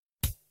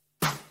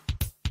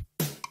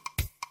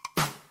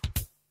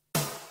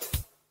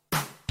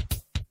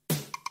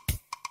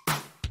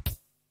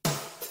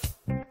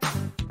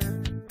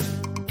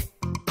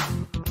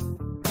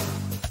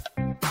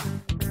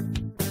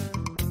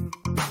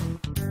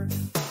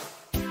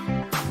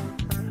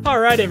All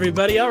right,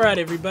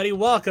 everybody.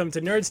 Welcome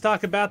to Nerds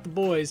Talk About the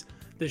Boys,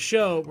 the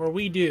show where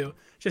we do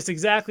just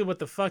exactly what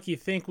the fuck you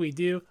think we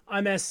do.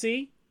 I'm SC.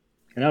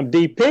 And I'm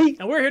DP.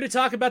 And we're here to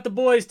talk about the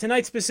boys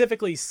tonight,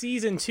 specifically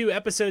Season 2,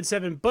 Episode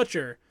 7,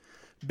 Butcher,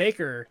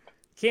 Baker,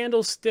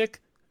 Candlestick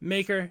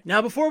Maker.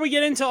 Now, before we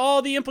get into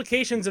all the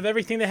implications of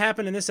everything that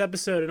happened in this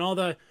episode and all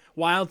the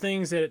wild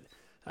things that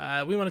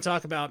we want to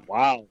talk about.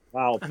 Wow.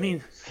 I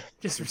mean,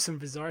 just some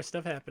bizarre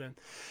stuff happening.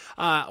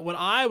 What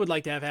I would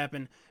like to have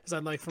happen is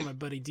I'd like for my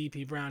buddy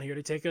DP Brown here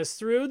to take us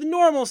through the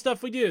normal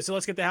stuff we do. So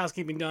let's get the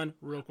housekeeping done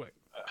real quick.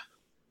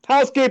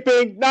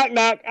 Housekeeping, knock,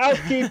 knock,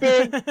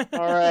 housekeeping.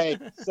 All right.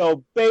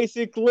 So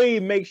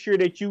basically, make sure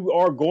that you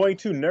are going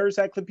to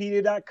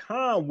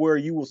nerdcyclopedia.com where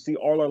you will see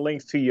all our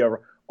links to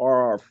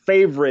our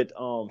favorite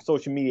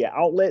social media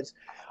outlets.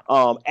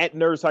 At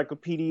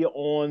Nerdcyclopedia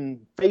on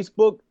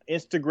Facebook,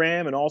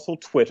 Instagram, and also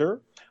Twitter.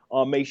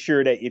 Make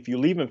sure that if you're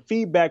leaving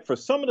feedback for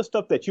some of the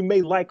stuff that you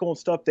may like on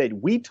stuff that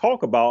we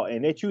talk about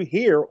and that you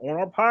hear on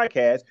our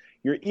podcast,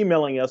 you're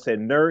emailing us at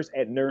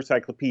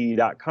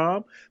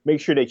nerds@nerdcyclopedia.com. Make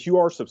sure that you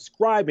are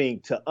subscribing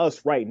to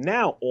us right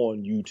now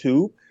on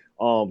YouTube.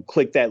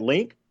 Click that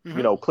link.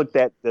 Mm-hmm. Click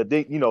that,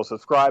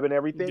 subscribe and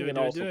everything, and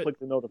also click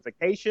the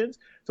notifications.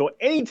 So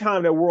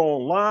anytime that we're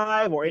on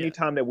live or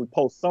anytime that we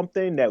post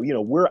something that,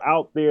 we're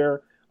out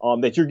there,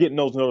 that you're getting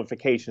those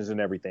notifications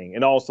and everything.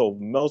 And also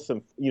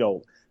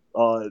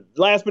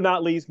last but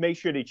not least, make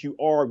sure that you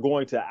are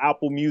going to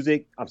Apple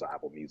Podcast,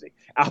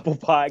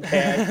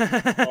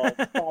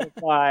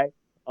 Spotify,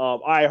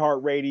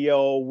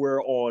 iHeartRadio.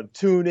 We're on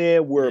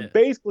TuneIn. We're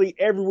basically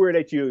everywhere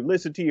that you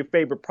listen to your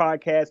favorite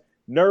podcast.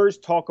 Nerds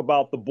Talk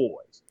About the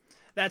Boys.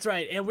 That's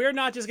right. And we're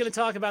not just going to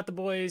talk about the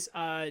boys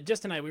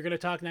just tonight. We're going to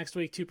talk next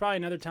week too, probably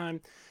another time.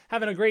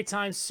 Having a great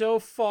time so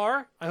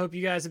far. I hope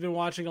you guys have been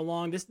watching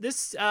along. This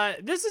is a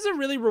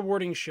really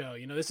rewarding show.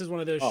 This is one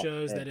of those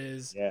shows that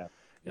is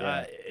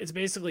it's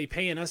basically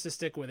paying us to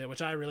stick with it,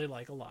 which I really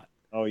like a lot.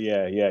 Oh,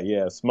 yeah.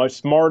 It's much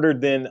smarter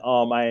than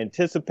I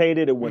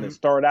anticipated it when it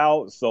started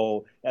out.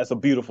 So that's a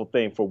beautiful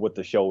thing for what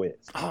the show is.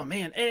 Oh,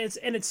 man.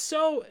 And it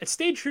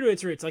stayed true to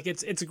its roots. Like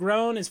it's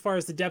grown as far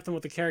as the depth and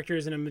what the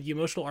characters and the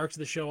emotional arcs of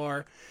the show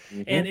are.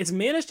 Mm-hmm. And it's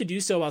managed to do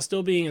so while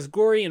still being as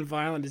gory and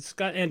violent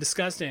and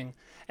disgusting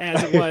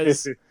as it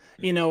was,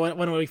 when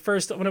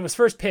it was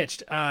first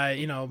pitched, by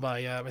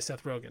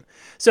Seth Rogen.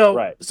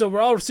 So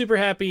we're all super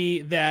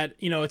happy that,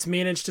 it's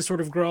managed to sort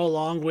of grow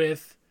along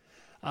with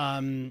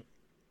us,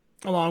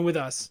 along with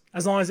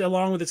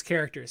its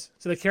characters.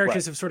 So the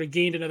characters have sort of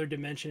gained another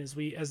dimension as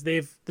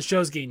the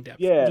show's gained depth.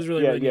 Yeah, which is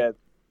really neat.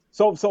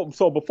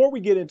 So before we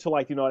get into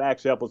the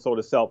actual episode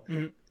itself,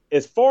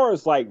 as far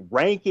as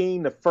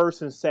ranking the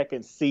first and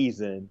second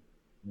season,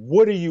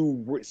 what are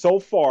you so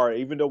far?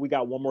 Even though we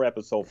got one more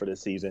episode for this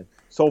season,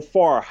 so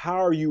far,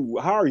 how are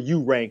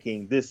you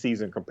ranking this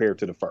season compared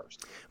to the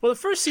first? Well, the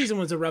first season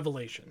was a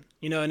revelation,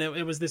 and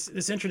it was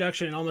this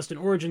introduction and almost an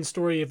origin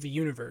story of the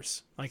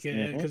universe,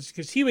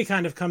 because Huey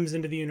kind of comes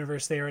into the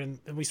universe there, and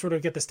we sort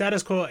of get the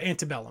status quo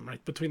antebellum,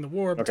 right, between the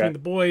war between the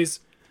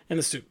boys and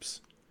the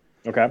Supes.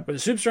 Okay, where the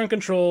Supes are in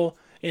control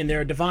and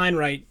they're divine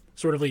right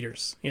sort of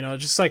leaders,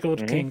 just like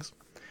old kings.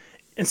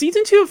 And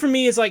season 2 for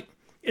me is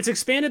it's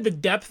expanded the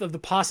depth of the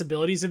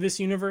possibilities of this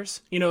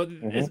universe.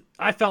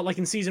 I felt like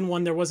in season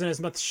 1 there was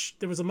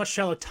a much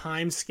shallow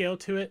time scale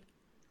to it.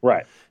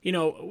 Right.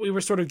 We were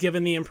sort of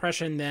given the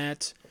impression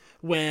that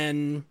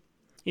when,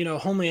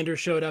 Homelander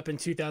showed up in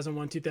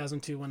 2001,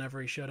 2002,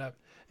 whenever he showed up,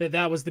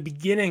 that was the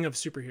beginning of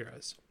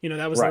superheroes.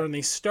 That was when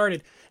they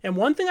started. And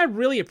one thing I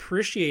really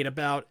appreciate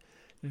about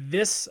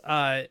this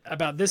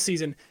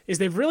season is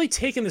they've really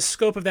taken the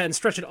scope of that and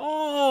stretched it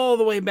all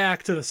the way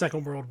back to the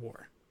Second World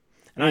War.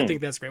 And I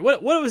think that's great.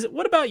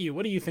 What about you?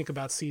 What do you think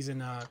about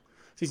season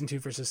 2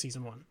 versus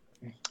season 1?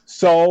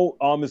 So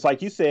it's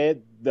like you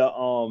said,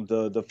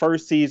 the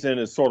first season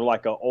is sort of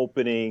like an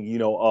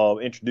opening,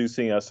 of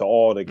introducing us to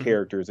all the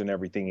characters and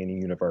everything in the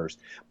universe.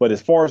 But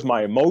as far as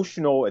my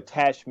emotional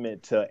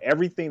attachment to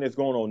everything that's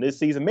going on this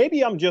season,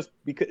 maybe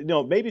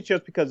maybe it's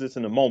just because it's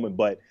in the moment,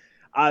 but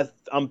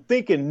I'm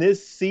thinking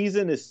this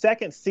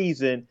second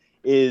season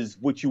is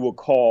what you would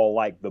call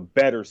the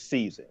better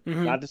season.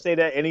 Not to say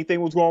that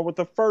anything was wrong with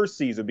the first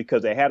season,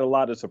 because they had a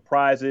lot of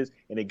surprises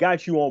and it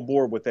got you on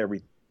board with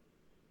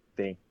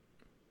everything.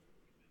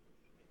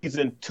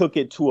 Season took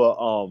it to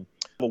a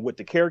with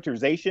the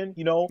characterization,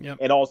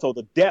 and also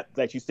the depth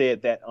that you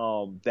said that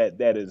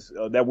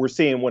we're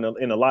seeing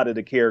in a lot of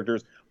the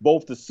characters,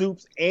 both the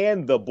Supes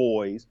and the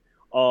boys.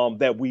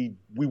 That we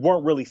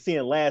weren't really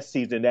seeing last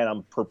season, that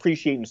I'm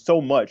appreciating so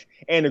much,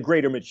 and a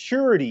greater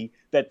maturity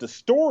that the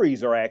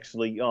stories are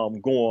actually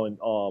going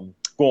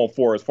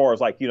for, as far as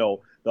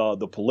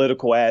the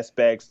political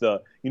aspects,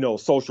 the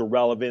social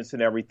relevance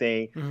and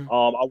everything.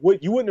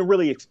 You wouldn't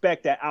really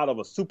expect that out of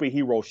a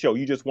superhero show.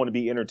 You just want to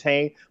be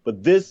entertained.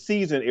 But this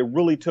season, it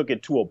really took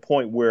it to a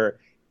point where,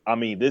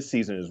 this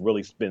season has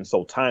really been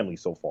so timely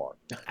so far.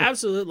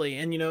 Absolutely,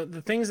 and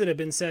the things that have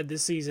been said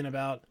this season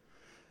about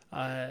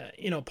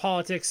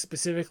politics,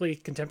 specifically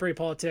contemporary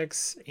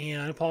politics,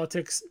 and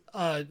politics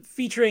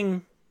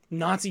featuring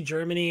Nazi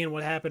Germany and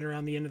what happened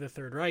around the end of the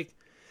Third Reich.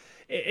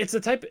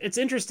 It's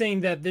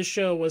interesting that this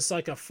show was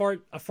like a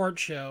fart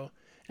show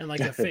and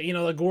like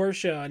a gore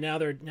show, and now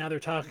they're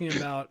talking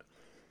about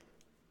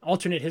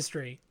alternate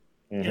history.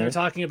 And they're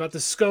talking about the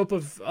scope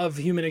of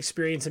human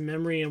experience and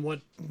memory and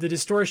what the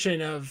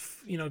distortion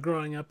of,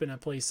 growing up in a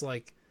place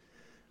like,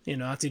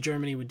 Nazi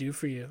Germany would do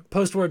for you.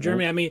 Post-war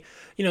Germany, I mean,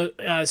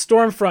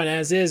 Stormfront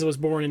as is was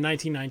born in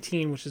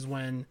 1919, which is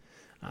when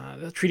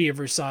the Treaty of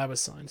Versailles was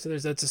signed. So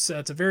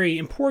that's a very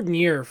important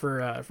year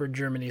for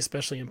Germany,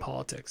 especially in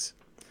politics.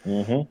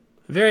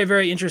 Very,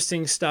 very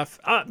interesting stuff.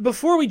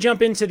 Before we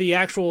jump into the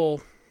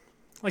actual,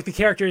 like the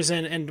characters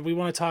and we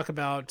want to talk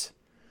about,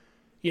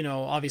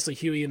 obviously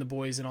Huey and the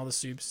boys and all the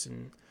soups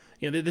and,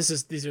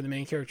 these are the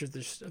main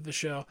characters of the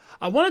show.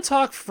 I want to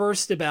talk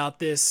first about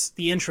the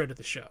intro to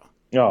the show.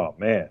 Oh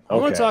man. Okay. I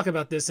want to talk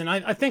about this. And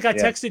I think I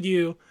texted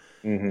you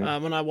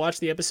when I watched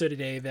the episode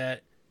today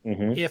that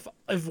if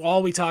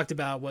all we talked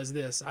about was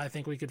this, I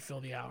think we could fill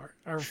the hour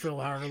or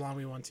fill however long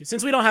we want to.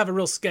 Since we don't have a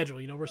real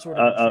schedule, we're sort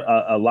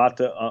of a lot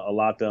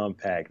to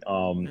unpack.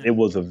 It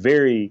was a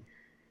very,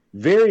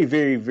 very,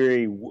 very,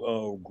 very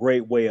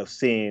great way of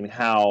seeing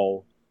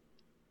how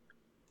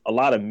a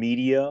lot of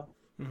media,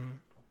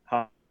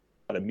 how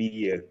the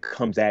media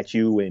comes at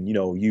you, and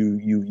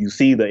you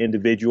see the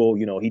individual.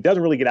 He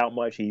doesn't really get out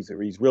much. He's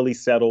really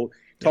settled.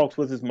 Talks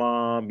with his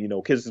mom,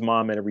 kisses his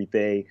mom and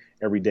everything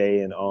every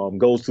day, and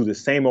goes through the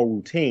same old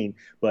routine.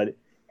 But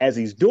as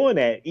he's doing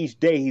that, each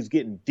day he's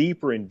getting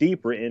deeper and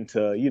deeper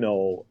into,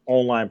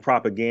 online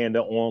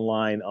propaganda,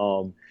 online,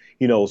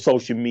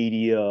 social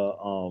media,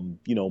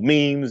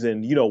 memes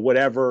and,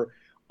 whatever.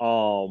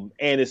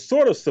 And it's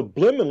sort of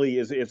subliminally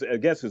is I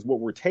guess is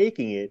what we're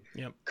taking it,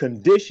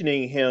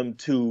 conditioning him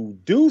to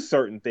do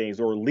certain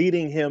things or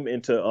leading him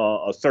into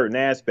a certain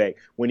aspect.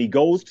 When he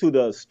goes to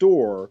the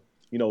store,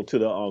 to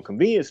the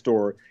convenience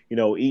store,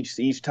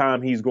 each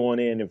time he's going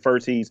in, and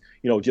first he's,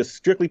 just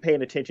strictly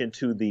paying attention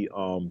to the,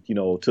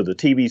 to the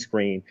TV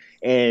screen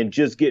and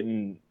just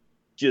getting,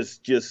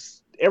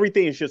 just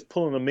everything is just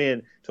pulling him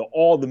in to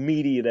all the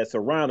media that's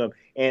around him.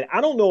 And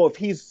I don't know if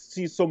he's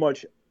so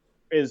much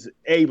is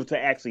able to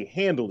actually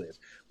handle this,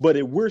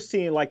 but we're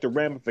seeing like the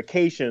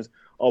ramifications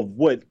of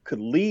what could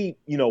lead,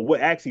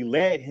 what actually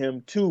led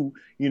him to,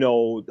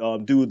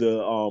 do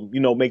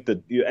the, make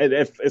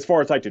the, as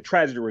far as like the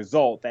tragic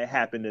result that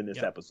happened in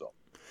this episode.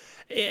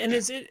 And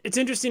it's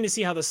interesting to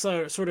see how they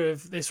sort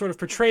of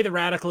portray the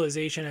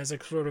radicalization as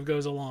it sort of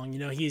goes along.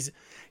 He's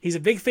a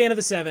big fan of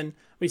the Seven.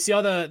 We see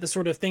all the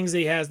sort of things that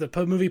he has, the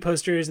movie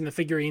posters and the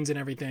figurines and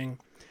everything.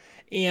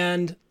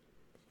 And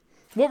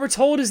what we're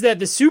told is that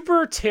the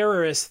super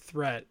terrorist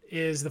threat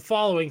is the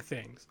following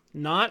things.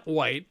 Not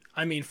white.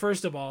 I mean,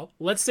 first of all,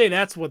 let's say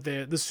that's what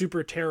the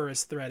super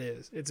terrorist threat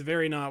is. It's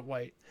very not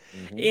white.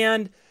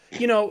 And,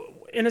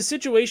 in a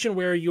situation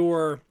where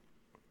you're,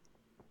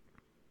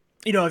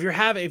 if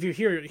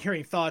you're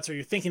hearing thoughts or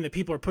you're thinking that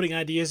people are putting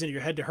ideas into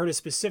your head to hurt a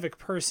specific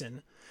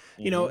person,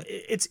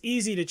 it's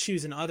easy to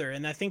choose an other.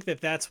 And I think that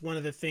that's one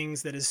of the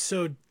things that is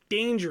so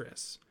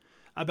dangerous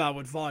about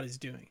what Vought is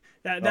doing.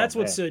 That's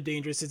what's so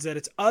dangerous, is that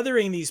it's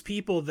othering these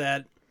people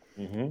that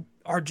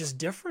are just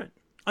different.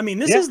 I mean,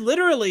 this is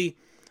literally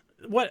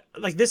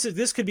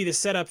this could be the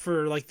setup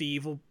for like the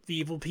evil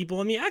people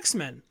in the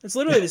X-Men. It's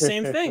literally the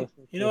same thing.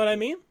 You know what I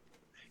mean?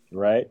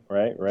 Right.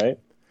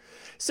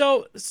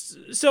 So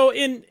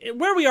in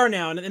where we are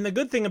now, and the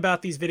good thing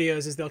about these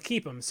videos is they'll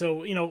keep them.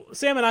 So,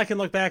 Sam and I can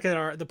look back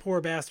at the poor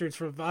bastards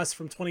from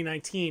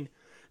 2019,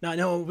 not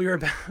knowing what we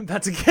were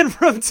about to get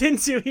roped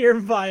into here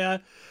by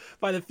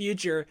the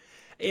future.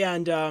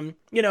 And,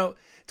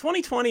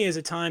 2020 is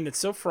a time that's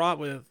so fraught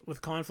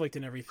with conflict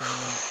and everything.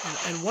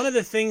 And one of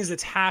the things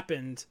that's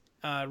happened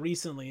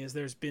recently is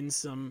there's been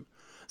some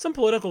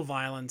political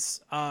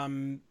violence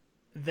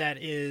that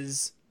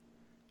is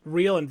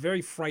real and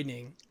very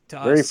frightening to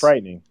us. Very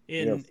frightening.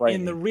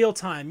 In the real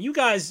time. You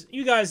guys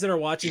that are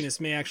watching this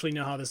may actually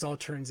know how this all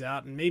turns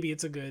out, and maybe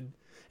it's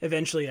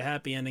eventually a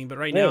happy ending, but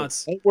right now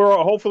it's...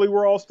 Hopefully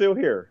we're all still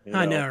here.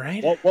 I know,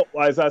 right? Well,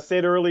 as I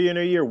said earlier in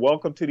the year,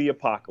 welcome to the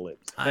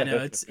apocalypse. I know,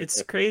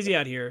 it's crazy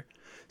out here.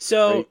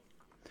 So,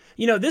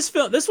 this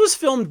was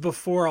filmed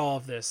before all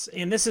of this,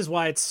 and this is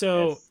why it's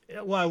so...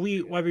 Yes. Why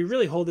we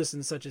really hold this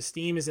in such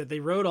esteem is that they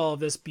wrote all of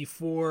this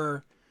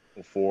before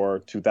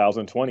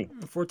 2020.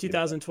 Before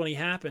 2020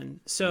 happened.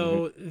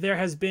 So there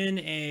has been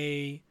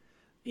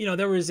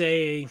there was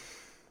a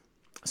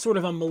sort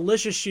of a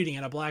malicious shooting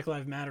at a Black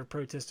Lives Matter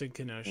protest in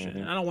Kenosha.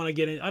 And I don't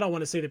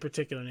want to say the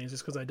particular names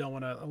just because I don't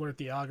want to alert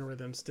the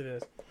algorithms to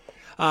this.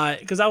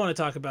 Because I want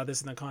to talk about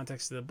this in the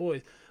context of the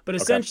boys. But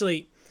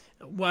essentially,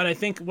 what I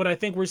think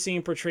we're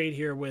seeing portrayed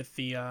here with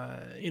the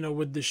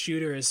with the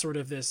shooter is sort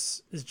of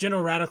this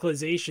general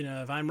radicalization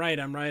of I'm right.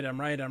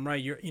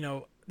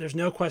 There's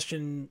no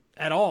question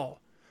at all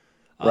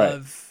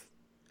of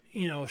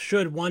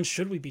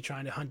should we be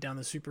trying to hunt down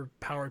the super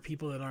powered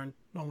people that aren't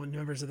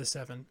members of the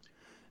Seven.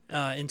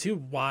 And two,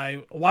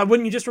 why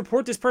wouldn't you just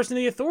report this person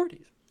to the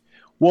authorities?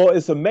 Well,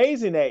 it's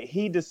amazing that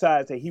he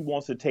decides that he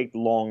wants to take the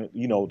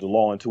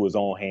law into his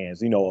own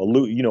hands.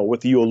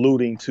 With you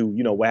alluding to,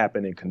 what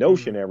happened in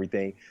Kenosha and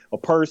everything, a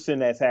person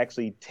that's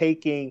actually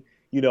taking,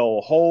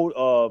 hold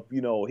of,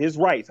 his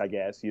rights, I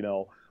guess,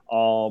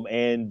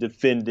 and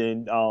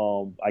defending,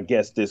 I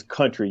guess, this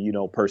country,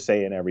 per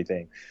se and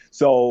everything.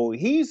 So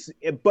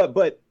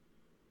but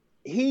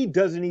he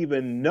doesn't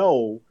even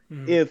know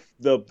if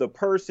the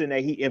person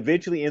that he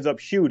eventually ends up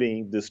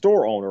shooting, the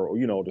store owner,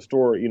 or the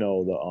store,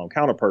 the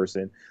counter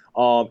person,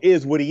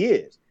 is what he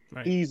is.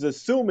 Right. He's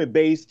assuming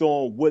based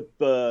on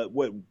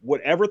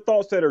whatever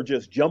thoughts that are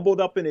just jumbled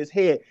up in his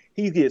head.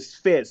 He gets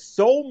fed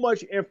so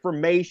much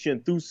information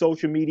through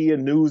social media,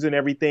 news, and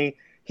everything.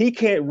 He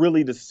can't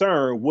really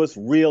discern what's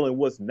real and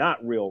what's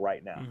not real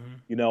right now.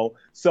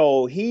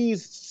 So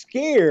he's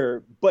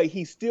scared, but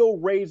he still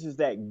raises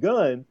that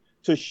gun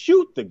to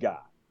shoot the guy.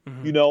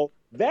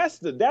 That's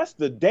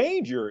the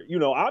danger.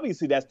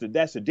 Obviously that's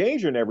the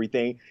danger and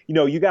everything.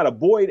 You got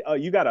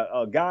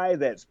a guy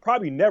that's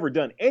probably never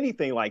done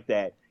anything like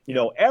that,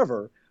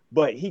 ever,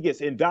 but he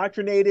gets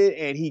indoctrinated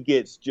and he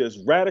gets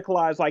just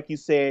radicalized, like you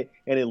said,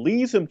 and it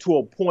leads him to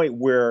a point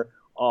where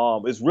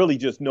it's really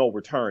just no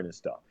return and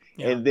stuff.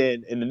 Yeah. And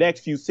then in the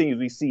next few scenes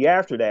we see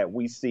after that,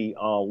 we see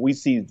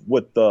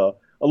what a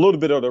little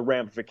bit of the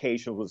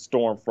ramifications with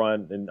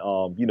Stormfront and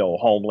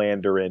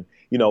Homelander, and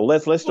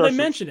let's start. Well, they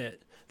mention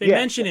it. They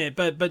mention it,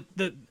 but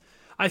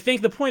I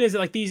think the point is that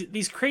like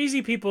these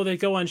crazy people that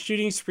go on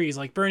shooting sprees,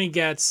 like Bernie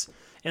Getz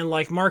and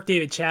like Mark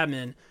David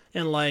Chapman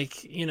and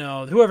like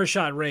whoever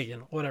shot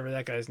Reagan, whatever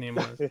that guy's name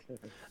was.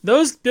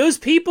 those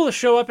people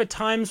show up at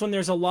times when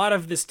there's a lot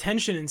of this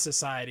tension in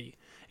society,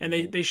 and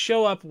they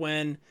show up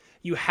when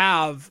you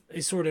have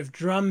a sort of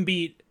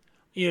drumbeat,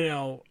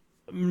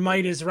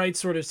 might is right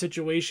sort of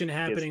situation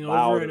happening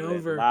over and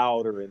over,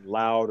 louder and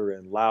louder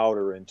and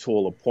louder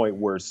until a point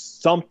where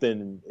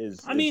something is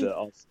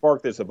a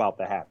spark that's about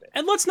to happen.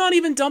 And let's not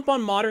even dump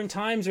on modern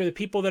times or the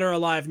people that are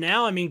alive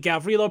now. I mean,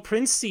 Gavrilo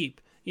Princip,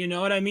 you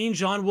know what I mean?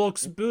 John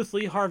Wilkes Booth,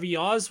 Lee Harvey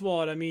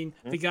Oswald. I mean,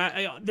 the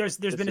guy. There's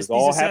been these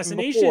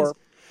assassinations.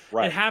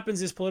 Right. It happens.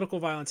 This political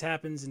violence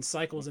happens in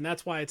cycles, and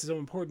that's why it's so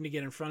important to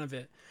get in front of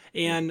it.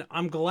 And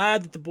I'm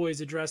glad that the boys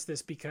address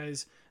this,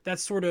 because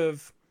that's sort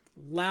of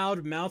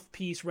loud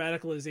mouthpiece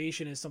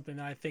radicalization is something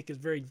that I think is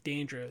very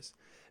dangerous,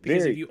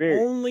 because if you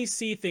only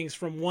see things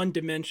from one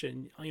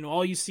dimension,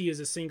 all you see is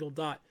a single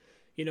dot,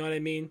 you know what I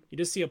mean? You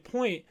just see a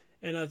point,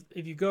 and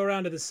if you go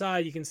around to the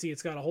side, you can see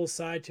it's got a whole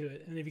side to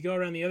it, and if you go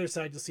around the other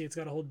side, you'll see it's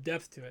got a whole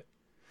depth to it.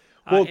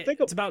 Well,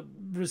 it's about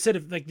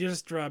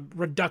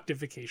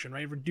reductification,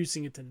 right?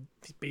 Reducing it to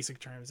basic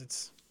terms.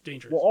 It's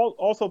dangerous. Well,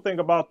 also think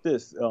about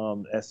this,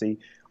 Essie.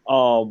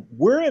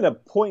 We're in a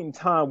point in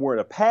time where in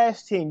the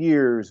past 10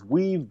 years,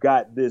 we've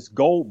got this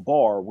gold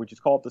bar, which is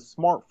called the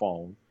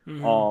smartphone,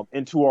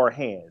 into our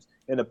hands.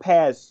 In the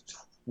past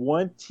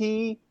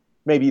 20,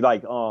 maybe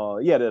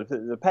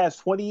the past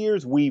 20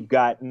 years, we've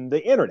gotten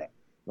the internet.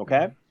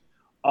 Okay.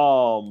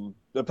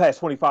 The past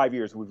 25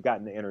 years, we've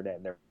gotten the internet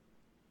and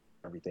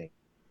everything.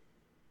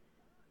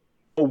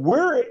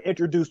 We're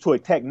introduced to a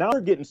technology,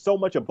 we're getting so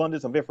much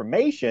abundance of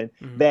information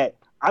that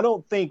I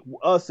don't think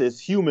us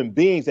as human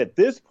beings at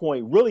this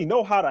point really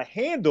know how to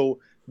handle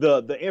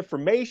the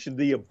information,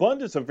 the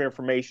abundance of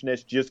information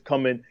that's just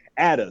coming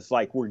at us.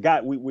 Like we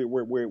got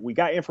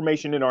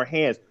information in our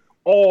hands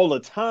all the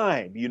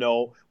time.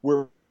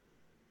 We're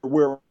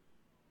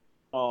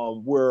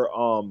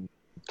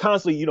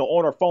constantly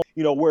on our phone.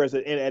 Whereas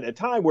at a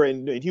time where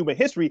in human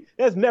history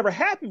that's never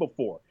happened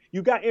before.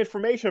 You got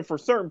information for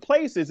certain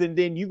places, and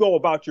then you go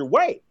about your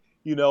way.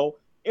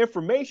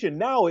 Information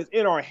now is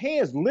in our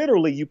hands.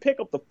 Literally, you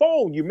pick up the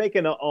phone. You're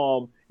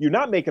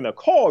not making a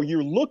call.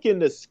 You're looking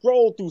to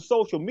scroll through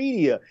social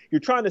media.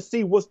 You're trying to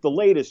see what's the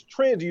latest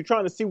trends. You're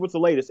trying to see what's the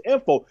latest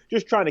info.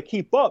 Just trying to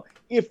keep up.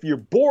 If you're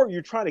bored,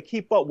 you're trying to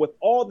keep up with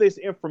all this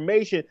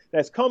information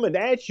that's coming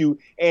at you.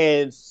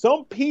 And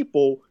some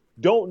people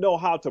don't know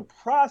how to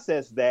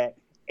process that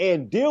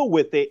and deal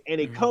with it,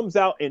 and it comes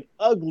out in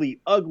ugly,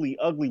 ugly,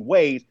 ugly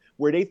ways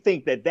where they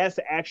think that that's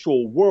the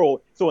actual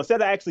world. So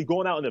instead of actually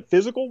going out in the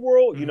physical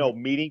world,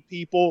 meeting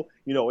people,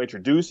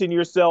 introducing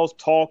yourselves,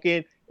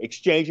 talking,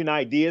 exchanging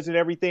ideas and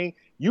everything,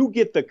 you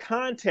get the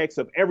context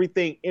of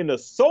everything in the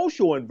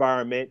social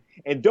environment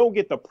and don't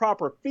get the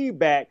proper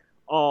feedback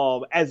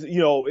as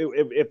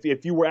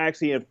if you were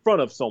actually in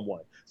front of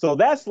someone. So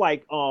that's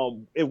like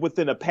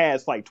within the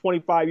past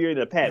 25 years, in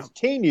the past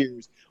 10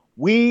 years,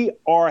 we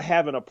are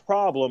having a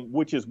problem,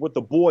 which is with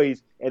the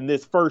boys in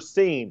this first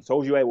scene.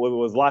 Told you it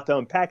was a lot to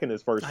unpack in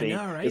this first scene.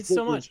 I know, right?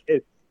 So much.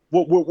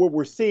 What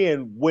we're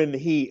seeing when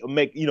he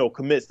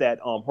commits that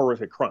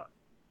horrific crime.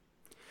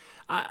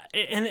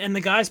 And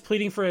the guy's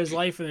pleading for his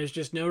life, and there's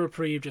just no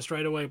reprieve, just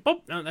right away.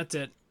 Boop, no, that's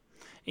it.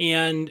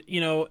 And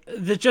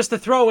just the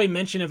throwaway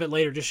mention of it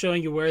later, just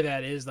showing you where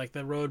that is, like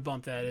the road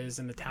bump that is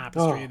in the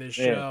tapestry of this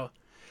show.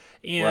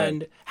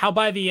 And how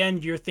by the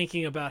end you're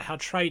thinking about how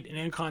trite and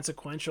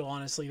inconsequential,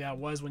 honestly, that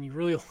was when you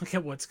really look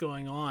at what's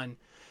going on.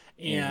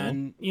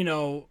 and you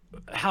know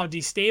how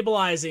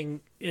destabilizing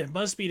it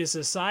must be to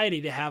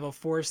society to have a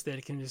force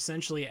that can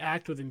essentially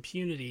act with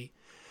impunity.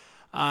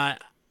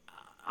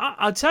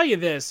 I'll tell you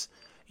this,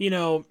 you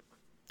know,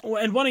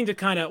 and wanting to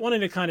kind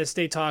of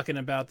stay talking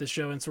about the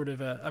show in sort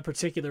of a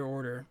particular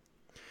order.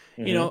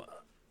 You know,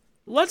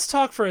 let's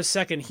talk for a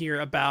second here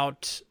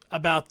about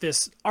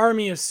this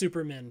Army of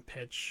Supermen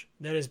pitch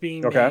that is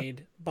being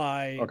made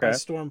by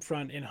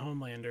Stormfront and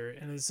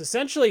Homelander, and it's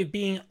essentially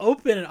being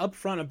open and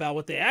upfront about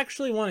what they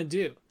actually want to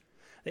do.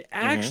 They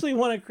actually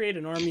want to create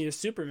an Army of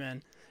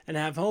Supermen and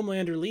have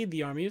Homelander lead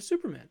the Army of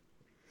Supermen.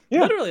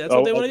 Yeah. Literally, that's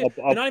what they want to do.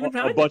 They're not even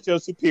behind a bunch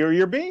of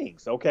superior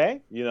beings,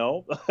 okay? You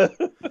know?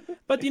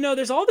 But, you know,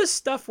 there's all this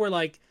stuff where,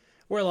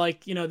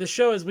 you know, the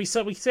show is, we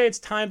say it's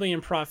timely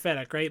and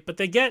prophetic, right? But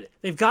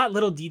they've got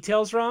little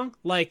details wrong.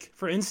 Like,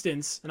 for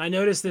instance, and I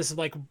noticed this,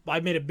 like,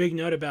 I made a big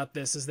note about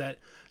this, is that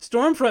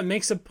Stormfront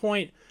makes a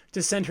point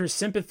to send her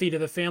sympathy to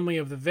the family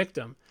of the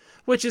victim,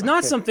 which is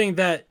not something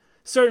that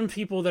certain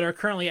people that are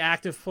currently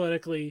active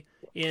politically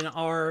in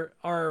our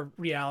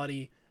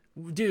reality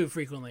do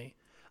frequently.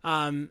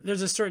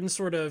 There's a certain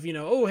sort of, you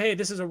know, oh, hey,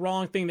 this is a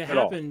wrong thing that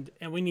happened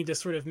and we need to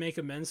sort of make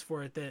amends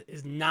for it, that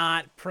is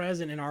not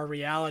present in our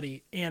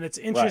reality. And it's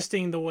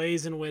interesting the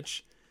ways in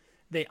which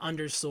they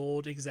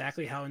undersold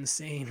exactly how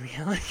insane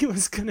reality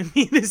was going to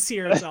be this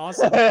year. It's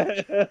awesome.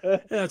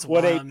 That's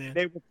wild, man.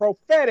 They were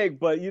prophetic,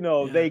 but, you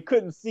know, they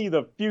couldn't see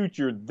the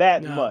future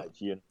that much,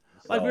 you know.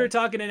 Like we were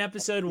talking in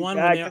episode 1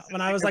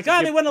 when I was like,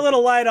 they went a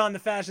little light on the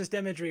fascist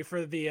imagery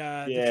for the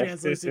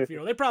translucent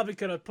funeral. They probably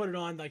could have put it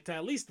on like to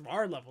at least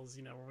our levels,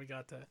 you know, where we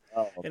got to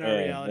in our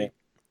reality.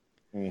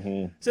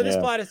 So this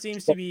plot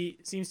seems to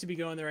be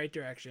going the right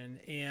direction,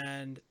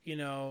 and you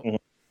know,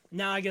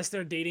 now I guess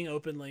they're dating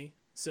openly.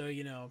 So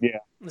you know,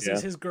 this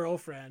is his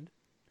girlfriend,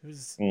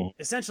 who's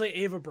essentially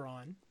Ava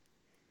Braun.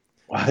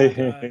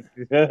 I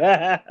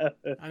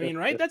mean,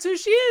 right? That's who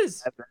she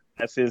is.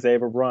 That's his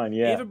Ava Braun.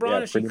 Yeah, Ava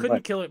Braun. She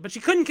couldn't kill it, but she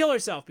couldn't kill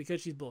herself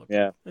because she's bulletproof.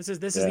 Yeah. This is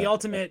the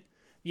ultimate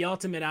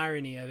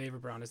irony of Ava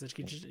Braun, is that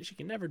she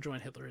can never join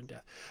Hitler in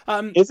death.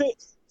 Is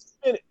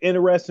it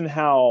interesting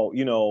how,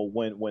 you know,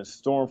 when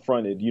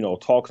Stormfront, you know,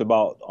 talks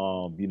about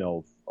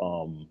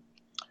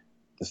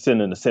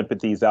sending the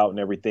sympathies out and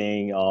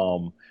everything,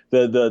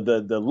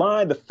 the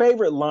line, the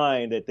favorite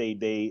line that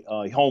they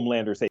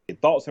Homelander say,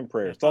 thoughts and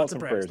prayers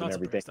and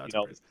everything. You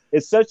know,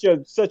 it's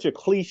such a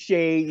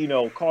cliche, you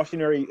know,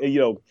 cautionary, you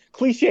know,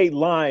 cliche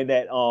line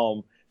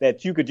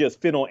that you could just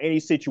fit on any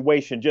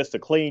situation just to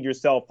clean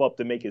yourself up,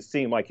 to make it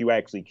seem like you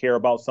actually care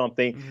about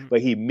something.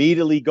 But he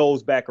immediately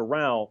goes back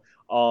around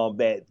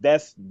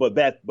that's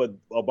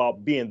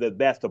about being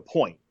that's the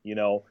point, you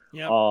know.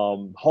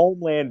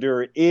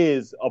 Homelander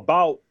is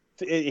about,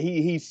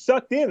 he's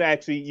sucked in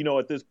actually, you know,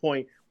 at this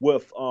point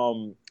with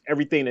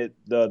everything that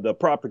the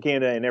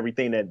propaganda and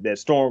everything that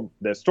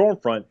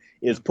Stormfront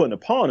is putting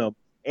upon him,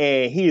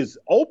 and he is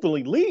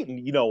openly leading,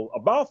 you know,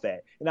 about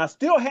that. And I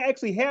still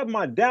actually have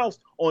my doubts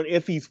on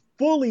if he's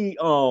fully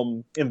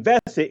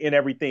invested in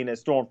everything that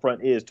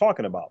Stormfront is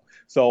talking about.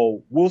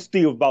 So we'll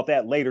see about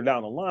that later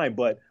down the line.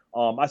 But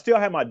I still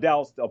have my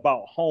doubts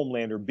about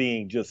Homelander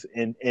being just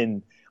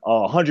in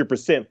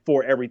 100%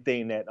 for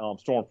everything that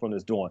Stormfront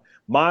is doing.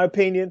 My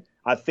opinion,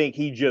 I think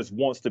he just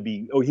wants to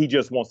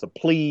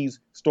please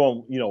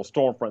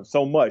Stormfront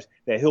so much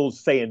that he'll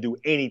say and do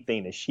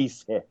anything that she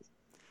says.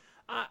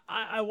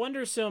 I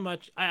wonder so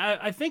much.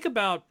 I think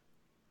about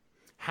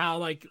how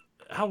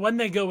when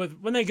they go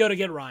to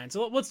get Ryan.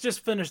 So let's just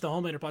finish the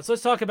Homelander plot. So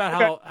let's talk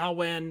about how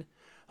when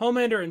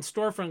Homelander and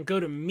Stormfront go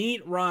to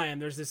meet Ryan,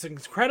 there's this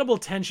incredible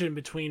tension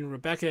between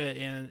Rebecca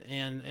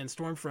and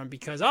Stormfront,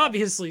 because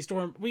obviously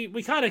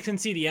we kind of can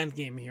see the end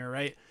game here,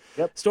 right?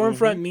 Yep.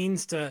 Stormfront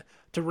means to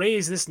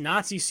raise this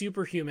Nazi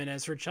superhuman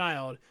as her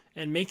child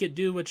and make it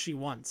do what she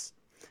wants.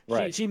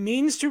 Right. She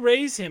means to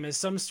raise him as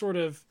some sort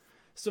of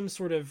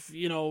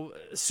you know,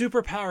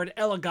 superpowered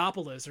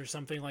Elagabalus or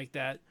something like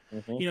that.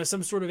 You know,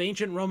 some sort of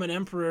ancient Roman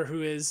emperor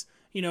who is,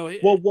 you know,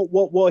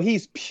 well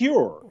he's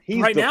pure.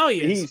 Now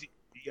he is.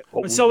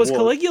 But so was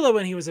Caligula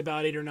when he was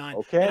about 8 or 9.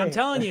 Okay. And I'm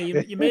telling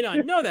you may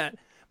not know that,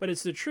 but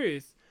it's the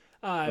truth.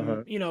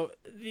 You know,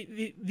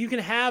 you can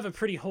have a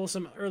pretty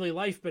wholesome early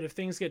life, but if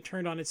things get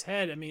turned on its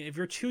head, I mean, if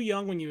you're too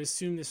young when you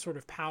assume this sort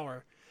of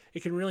power,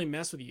 it can really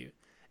mess with you.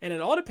 And it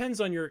all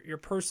depends on your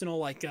personal,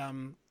 like,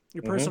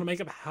 your personal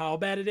makeup, how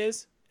bad it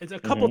is. It's a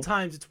couple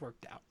times it's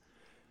worked out.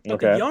 But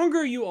the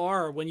younger you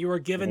are when you are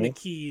given the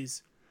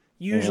keys,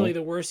 usually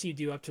the worse you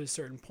do up to a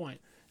certain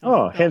point.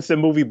 Hence the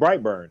movie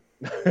Brightburn.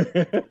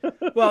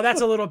 Well,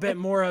 that's a little bit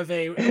more of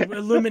a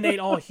illuminate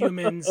all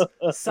humans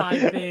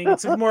side thing.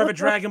 It's more of a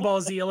Dragon Ball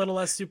Z, a little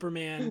less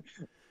Superman.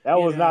 That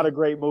was not a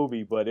great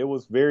movie, but it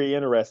was very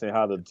interesting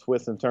how the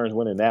twists and turns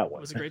went in that one.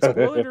 It was a great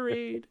spoiler to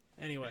read.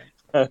 Anyway.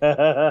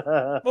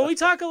 Well, we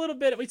talk a little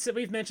bit.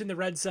 We've mentioned the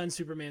Red Sun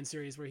Superman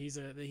series, where he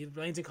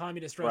lands in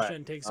communist Russia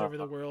and takes over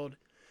the world.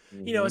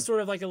 You know, it's sort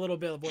of like a little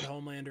bit of what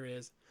Homelander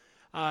is.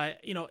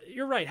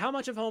 you're right. How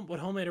much of what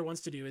Homelander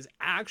wants to do is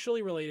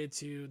actually related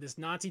to this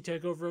Nazi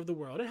takeover of the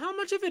world, and how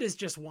much of it is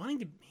just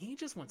he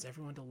just wants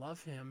everyone to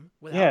love him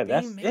without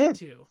being made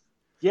to.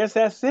 Yes,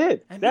 that's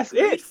it. And that's be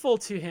grateful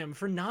to him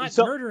for not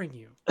murdering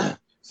you.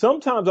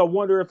 Sometimes I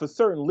wonder if a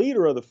certain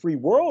leader of the free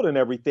world and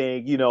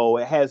everything,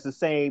 has the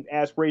same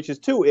aspirations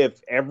too. If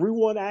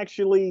everyone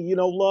actually,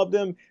 loved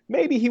him,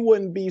 maybe he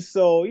wouldn't be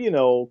so,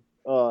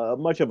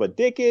 much of a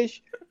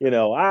dickish.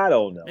 I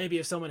don't know. Maybe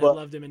if someone had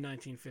loved him in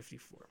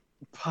 1954.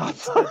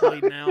 It's a bit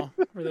late now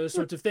for those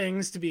sorts of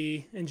things to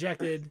be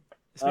injected,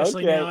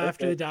 especially now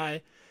after the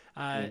die.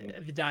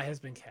 The die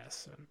has been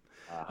cast. So,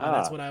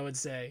 that's what I would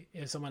say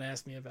if someone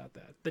asked me about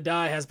that. The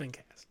die has been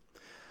cast.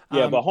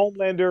 Yeah, but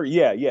Homelander,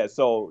 yeah.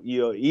 So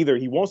either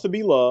he wants to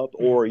be loved,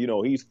 or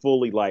he's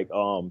fully like,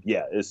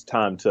 it's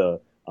time to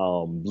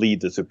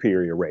lead the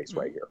superior race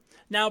right here.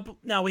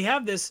 Now we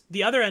have this.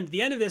 The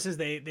end of this is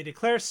they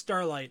declare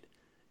Starlight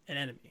an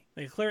enemy.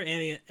 They declare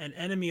Annie an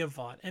enemy of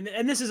Vought, and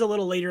this is a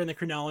little later in the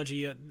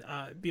chronology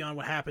beyond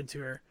what happened to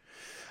her.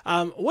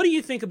 What do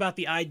you think about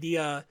the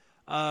idea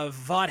of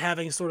Vought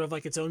having sort of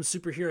like its own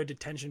superhero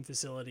detention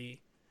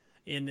facility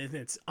in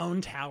its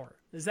own tower?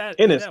 Is that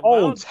in its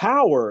own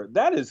tower?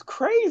 That is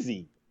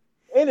crazy.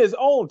 In his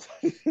own.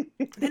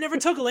 They never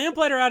took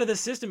Lamplighter out of the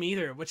system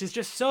either, which is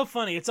just so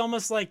funny. It's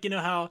almost like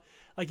how.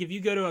 Like if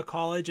you go to a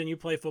college and you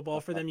play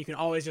football for them, you can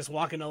always just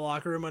walk into the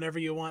locker room whenever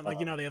you want. Like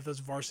they have those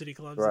varsity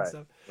clubs and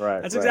stuff.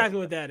 Right. That's exactly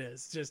what that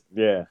is. Just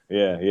yeah.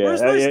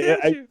 Where's my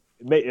statue?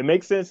 It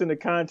makes sense in the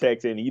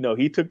context, and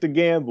he took the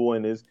gamble,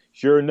 and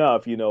sure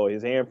enough, his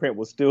handprint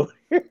was still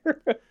here.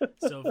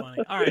 So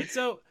funny. All right,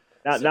 so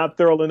not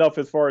thorough enough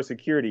as far as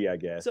security, I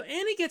guess. So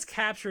Annie gets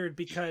captured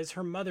because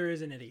her mother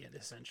is an idiot,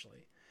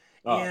 essentially,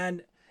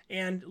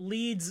 and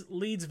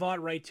leads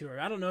Vought right to her.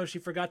 I don't know if she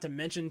forgot to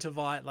mention to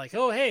Vought, like,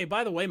 oh, hey,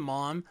 by the way,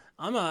 Mom,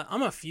 I'm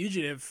a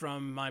fugitive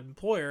from my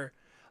employer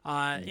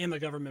and the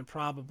government,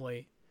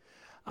 probably.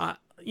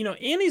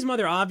 Annie's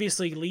mother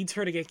obviously leads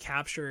her to get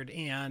captured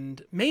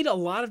and made a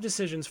lot of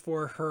decisions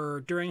for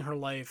her during her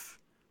life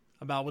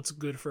about what's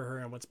good for her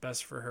and what's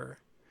best for her.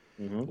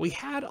 Mm-hmm. We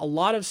had a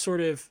lot of sort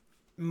of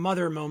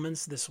mother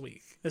moments this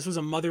week. This was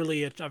a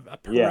motherly, a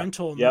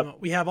parental moment.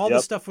 We have all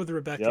the stuff with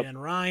Rebecca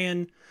and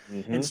Ryan,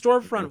 and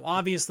Stormfront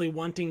obviously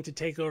wanting to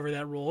take over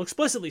that role,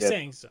 explicitly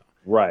saying so.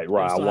 Right.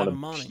 I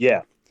want to.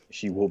 Yeah,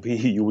 you will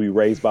be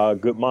raised by a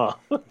good mom.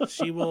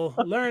 He will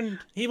learn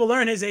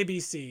his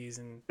ABCs,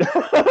 and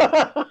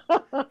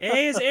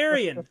A is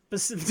Aryan.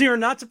 But you're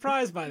not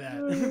surprised by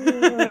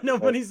that.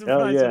 Nobody's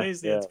surprised what A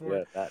stands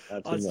for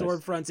on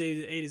Stormfront's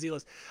A to Z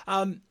list.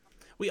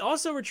 We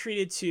also were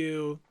treated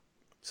to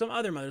some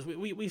other mothers.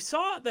 We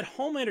saw that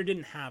Homelander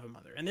didn't have a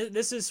mother, and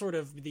this is sort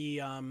of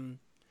the,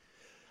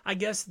 I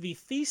guess the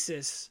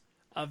thesis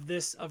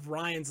of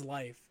Ryan's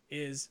life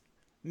is,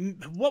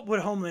 what would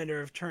Homelander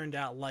have turned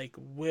out like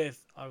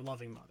with a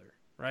loving mother,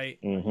 right?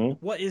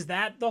 Mm-hmm. What is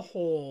that the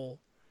hole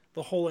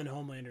in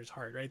Homelander's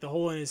heart, right? The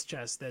hole in his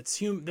chest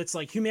that's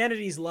like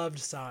humanity's loved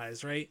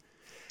size, right?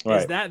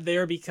 Is that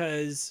there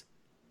because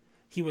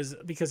he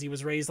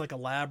was raised like a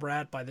lab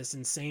rat by this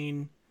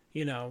insane,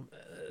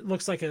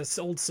 looks like an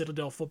old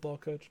Citadel football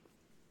coach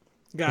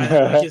guy,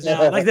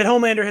 like that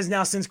Homelander has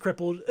now since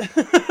crippled.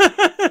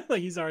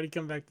 Like he's already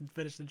come back to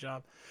finish the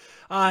job.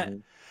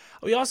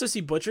 We also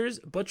see Butcher's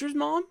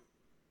mom,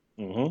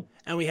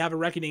 and we have a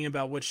reckoning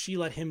about what she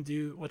let him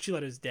do, what she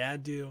let his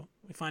dad do.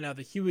 We find out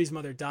that Huey's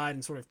mother died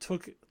and sort of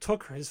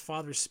took his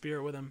father's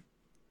spirit with him.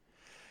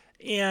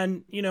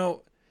 And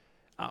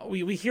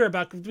we hear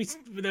about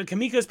the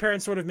Kamiko's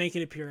parents sort of make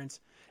an appearance.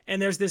 And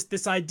there's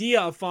this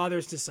idea of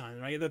fathers to son,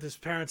 right? That there's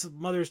parents,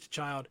 mothers to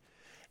child.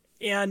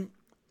 And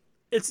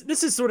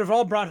this is sort of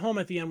all brought home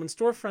at the end when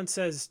Stormfront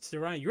says to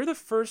Ryan, you're the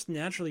first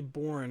naturally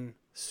born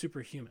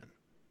superhuman,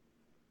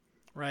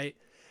 right?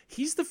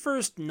 He's the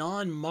first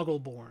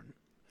non-Muggle born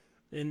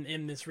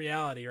in this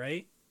reality,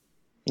 right?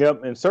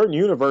 Yep. In certain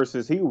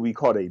universes, he would be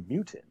called a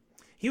mutant.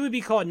 He would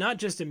be called not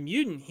just a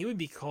mutant, he would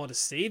be called a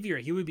savior.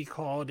 He would be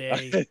called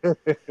a,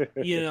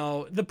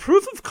 the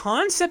proof of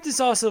concept is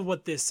also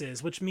what this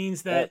is, which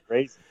means that,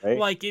 crazy, right?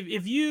 Like,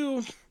 if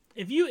you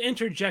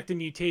interject a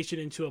mutation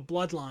into a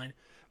bloodline,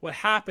 what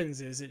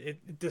happens is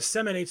it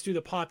disseminates through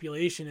the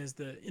population as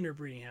the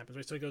interbreeding happens,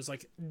 right? So it goes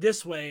like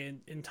this way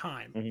in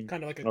time,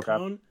 kind of like a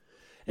cone.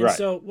 And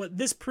so what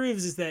this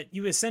proves is that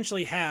you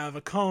essentially have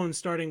a cone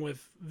starting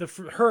with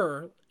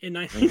her in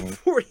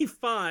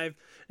 1945,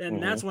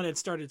 and that's when it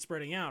started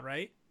spreading out,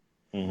 right?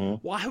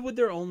 Why would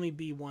there only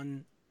be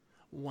one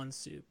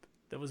soup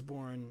that was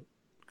born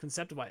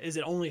conceptualized? Is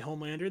it only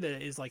Homelander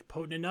that is like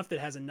potent enough, that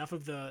has enough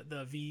of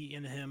the V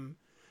in him,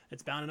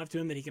 it's bound enough to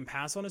him that he can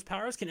pass on his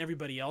powers? Can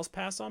everybody else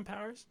pass on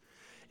powers?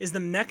 Is the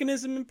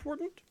mechanism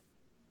important?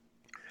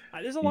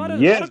 There's a lot of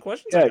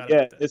questions.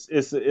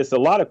 It's a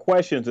lot of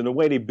questions, and the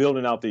way they're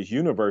building out this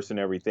universe and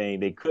everything,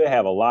 they could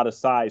have a lot of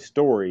side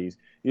stories,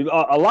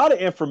 a lot of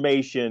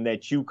information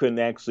that you can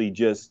actually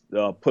just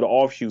put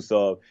offshoots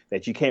of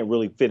that you can't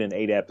really fit in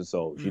 8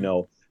 episodes.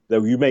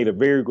 That you made a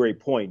very great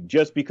point.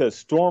 Just because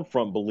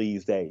Stormfront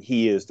believes that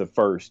he is the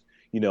first,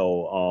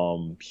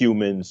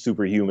 human,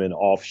 superhuman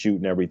offshoot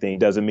and everything.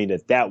 Doesn't mean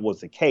that that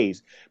was the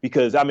case,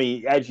 because I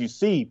mean, as you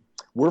see,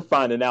 we're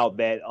finding out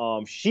that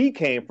she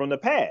came from the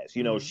past.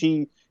 She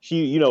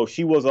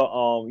was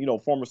a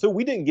former. So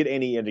we didn't get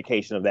any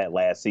indication of that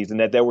last season,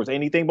 that there was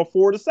anything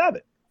before the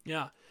seven.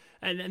 Yeah,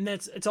 and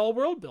it's all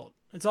world built.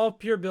 It's all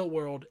pure built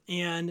world,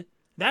 and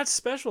that's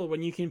special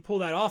when you can pull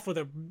that off with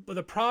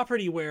a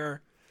property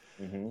where,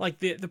 like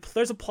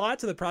there's a plot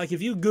to the product. Like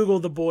if you Google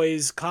The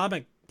Boys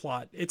comic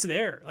plot, it's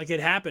there. Like it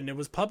happened. It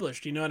was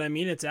published. You know what I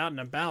mean? It's out and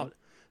about.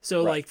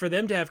 So like for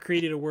them to have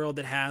created a world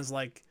that has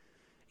like,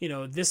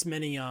 this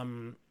many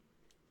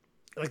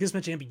like this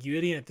much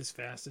ambiguity in it this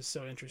fast is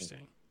so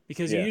interesting,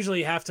 because you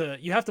usually have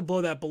to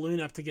blow that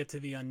balloon up to get to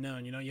the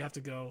unknown. You have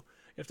to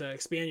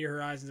expand your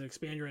horizons,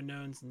 expand your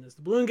unknowns, and as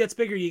the balloon gets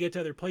bigger, you get to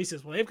other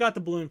places. Well, they've got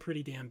the balloon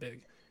pretty damn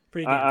big.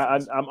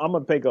 I'm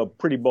gonna make a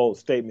pretty bold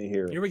statement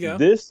here. Here we go.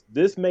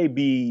 This may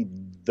be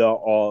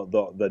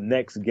the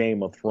next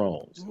Game of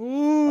Thrones.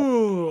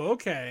 Ooh,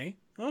 okay.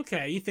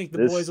 You think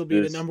The Boys will be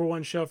the number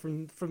one show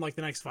from like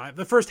the next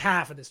the first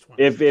half of this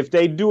 20? If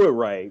they do it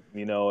right,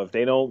 if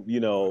they don't,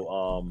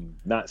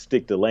 not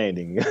stick the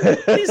landing.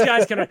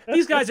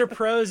 These guys are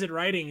pros at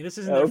writing. This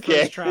isn't their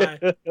first try.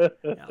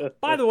 Yeah.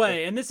 By the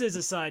way, and this is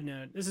a side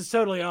note. This is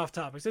totally off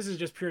topic. This is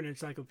just pure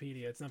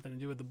encyclopedia. It's nothing to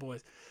do with The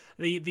Boys.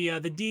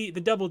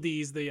 The double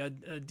D's, the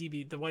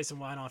DB, the Weiss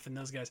and Weinhoff and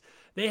those guys.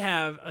 They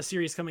have a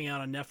series coming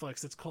out on Netflix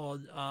that's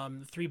called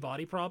Three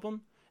Body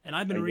Problem, and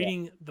I've been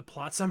reading the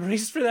plot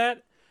summaries for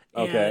that.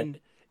 Okay. And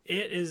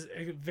it is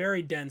a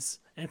very dense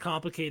and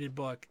complicated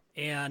book.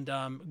 And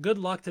good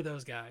luck to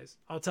those guys.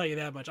 I'll tell you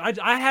that much.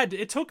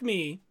 It took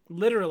me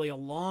literally a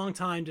long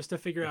time just to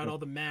figure out all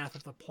the math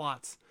of the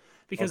plots,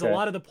 because a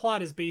lot of the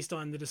plot is based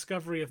on the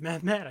discovery of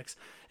mathematics.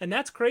 And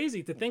that's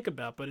crazy to think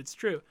about, but it's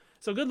true.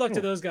 So good luck to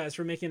those guys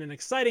for making an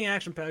exciting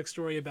action-packed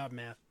story about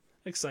math.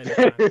 Exciting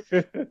time.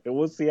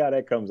 We'll see how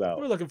that comes out.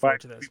 We're looking forward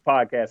to this.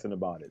 We're podcasting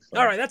about it. So.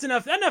 All right, that's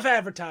enough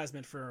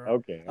advertisement for a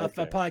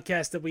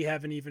podcast that we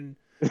haven't even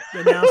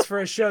announced, for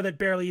a show that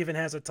barely even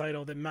has a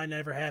title, that might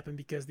never happen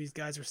because these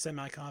guys are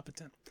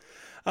semi-competent.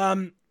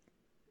 Who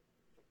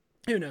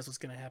knows what's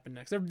going to happen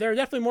next? They're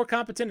definitely more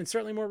competent and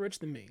certainly more rich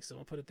than me, so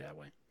we'll put it that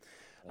way.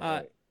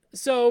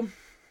 So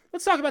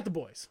let's talk about The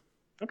Boys.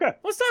 Okay.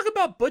 Let's talk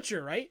about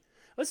Butcher, right?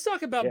 Let's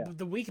talk about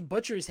the week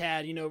Butcher's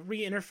had,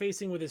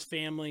 re-interfacing with his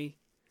family.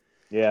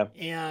 Yeah.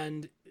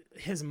 And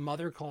his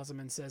mother calls him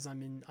and says,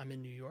 I'm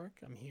in New York.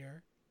 I'm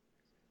here.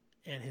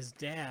 And his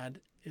dad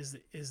is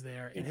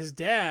there. And his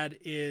dad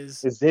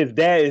is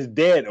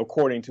dead,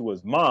 according to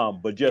his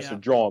mom, but just to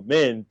draw him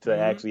in to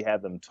actually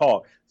have them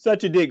talk.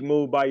 Such a dick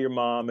move by your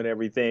mom and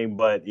everything,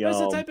 but that's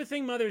the type of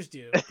thing mothers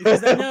do,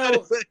 because they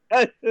know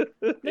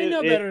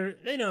better.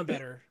 They know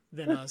better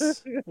than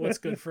us what's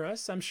good for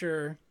us. I'm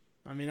sure.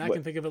 I mean, I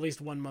can think of at least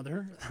one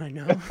mother I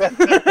know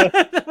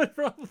that would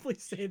probably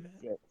say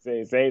that.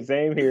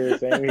 Same here.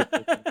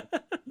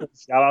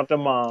 Shout out to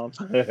mom.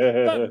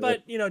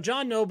 but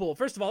John Noble.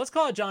 First of all, let's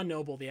call it John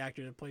Noble, the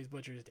actor that plays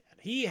Butcher's dad.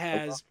 He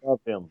has love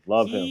him.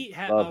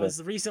 I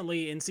was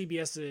recently in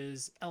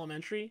CBS's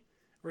Elementary,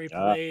 where he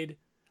played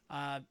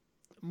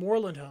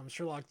Moreland Holmes,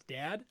 Sherlock's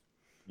dad.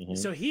 Mm-hmm.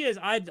 So he is.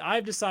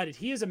 I've decided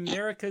he is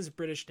America's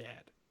British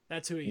dad.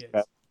 That's who he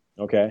is.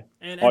 Okay.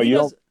 And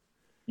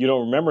you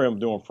don't remember him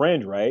doing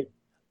Fringe, right?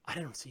 I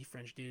don't see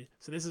Fringe, dude.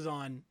 So this is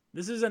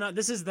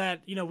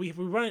that,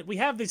 we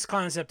have this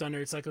concept under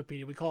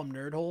Encyclopedia. We call them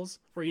nerd holes,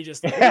 where you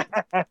just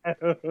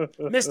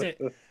missed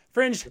it.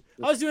 Fringe.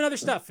 I was doing other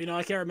stuff.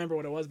 I can't remember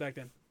what it was back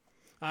then.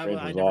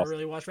 I never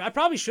really watched it. I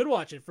probably should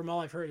watch it. From all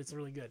I've heard, it's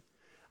really good.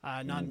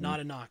 Not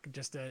a knock.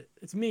 Just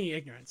it's me,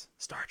 ignorance.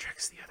 Star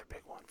Trek's the other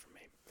big one for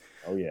me.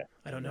 Oh yeah.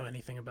 I don't know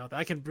anything about that.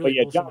 I can really.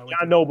 But John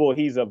Noble,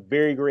 he's a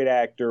very great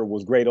actor.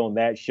 Was great on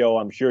that show.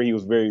 I'm sure he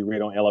was very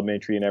great on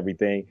Elementary and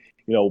everything.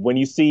 When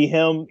you see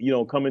him,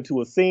 come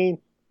into a scene,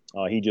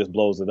 he just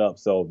blows it up.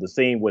 So the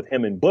scene with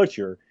him and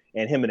Butcher,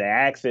 and him and the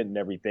accent and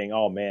everything,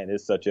 oh man,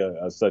 it's such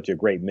a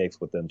great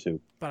mix with them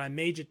two. But I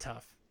made you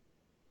tough.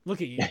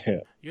 Look at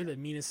you. You're the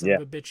meanest son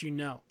of a bitch.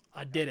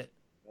 I did it.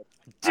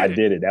 I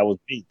did it. That was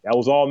me. That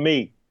was all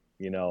me.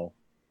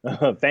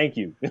 Thank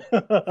you.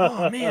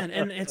 Oh man,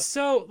 and it's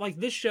so like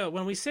this show,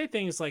 when we say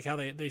things like how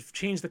they've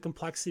changed the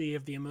complexity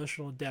of the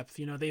emotional depth,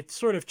 they've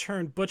sort of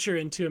turned Butcher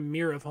into a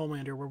mirror of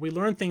Homelander, where we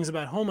learn things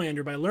about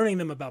Homelander by learning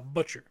them about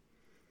Butcher.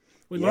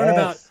 We learn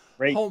about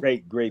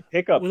great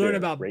pickup. We learn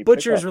about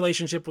Butcher's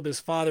relationship with his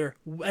father,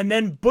 and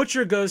then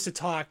Butcher goes to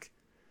talk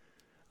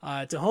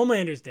to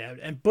Homelander's dad,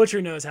 and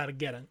Butcher knows how to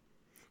get him.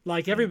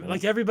 Like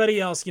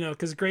everybody else,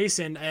 because Grace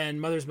and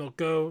Mother's Milk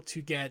go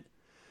to get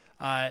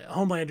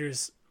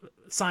Homelander's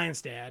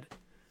science dad,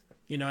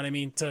 you know what I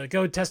mean, to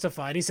go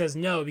testify, and he says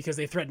no because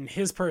they threaten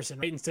his person,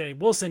 right, and say,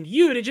 we'll send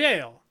you to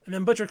jail. And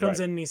then Butcher comes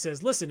in and he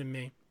says, listen to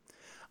me,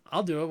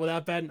 I'll do it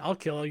without batting. I'll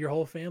kill your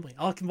whole family.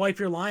 I'll wipe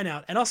your line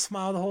out, and I'll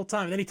smile the whole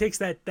time. And then he takes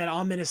that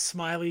ominous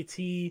smiley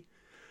tea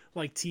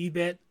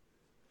bit.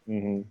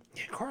 Mm-hmm.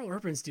 Yeah, Carl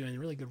Urban's doing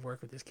really good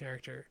work with this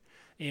character.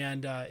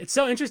 And it's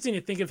so interesting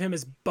to think of him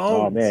as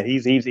Oh Bones. man,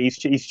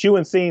 he's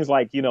chewing scenes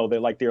like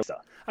they're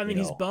stuff. I mean,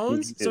 he's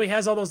Bones, so he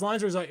has all those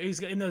lines where he's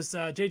in those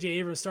J.J.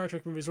 Abrams Star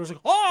Trek movies where he's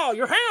like, "Oh,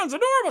 your hand's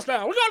enormous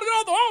now. We gotta get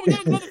out the hole. We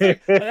gotta get out the thing."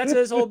 Like, that's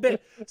his whole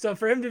bit. So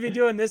for him to be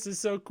doing this is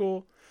so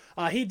cool.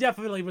 He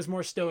definitely was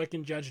more stoic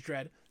in Judge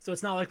Dredd, so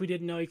it's not like we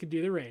didn't know he could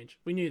do the range.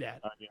 We knew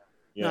that.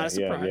 Not a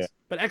surprise.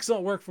 But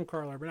excellent work from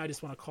Karl Urban. I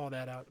just want to call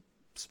that out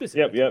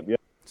specifically. Yep.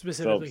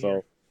 Specifically So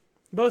here.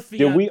 Both the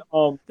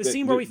the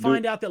scene where we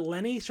find out that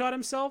Lenny shot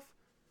himself.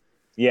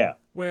 Yeah.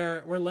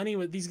 Where Lenny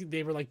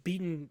they were like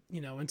beaten,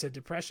 into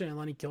depression, and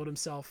Lenny killed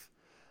himself.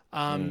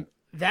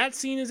 That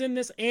scene is in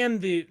this, and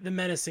the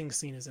menacing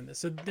scene is in this.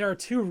 So there are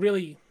two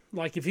really,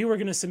 like, if you were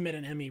going to submit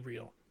an Emmy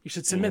reel, you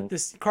should submit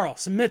this. Karl,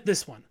 submit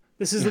this one.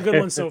 This is the good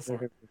one so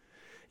far.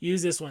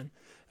 Use this one,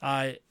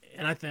 and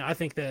I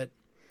think that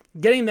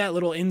getting that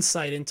little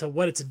insight into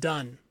what it's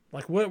done,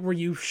 like what were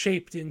you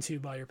shaped into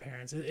by your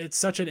parents, it's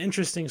such an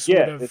interesting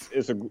sort of.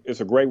 It's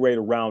a great way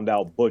to round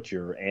out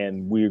Butcher,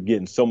 and we're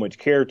getting so much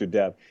character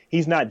depth.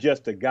 He's not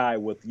just a guy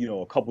with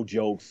a couple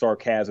jokes,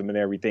 sarcasm, and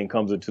everything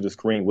comes into the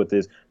screen with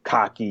his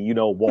cocky,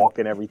 walk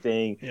and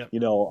everything,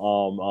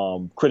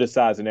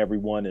 criticizing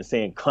everyone and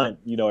saying cunt,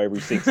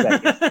 every 6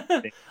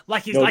 seconds.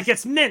 like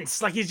it's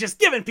mince, like he's just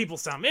giving people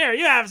some. Here,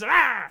 you have some.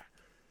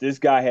 This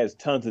guy has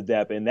tons of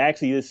depth, and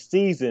actually this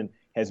season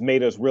has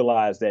made us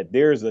realize that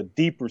there's a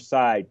deeper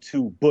side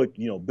to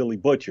Billy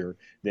Butcher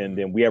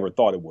than we ever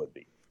thought it would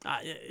be.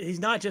 He's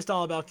not just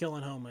all about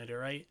killing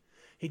Homelander, right?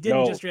 He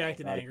didn't just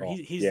react in anger.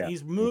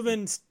 He's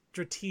moving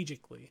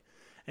strategically,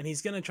 and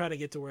he's going to try to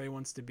get to where he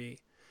wants to be.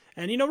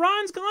 And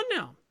Ryan's gone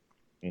now.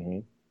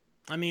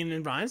 I mean,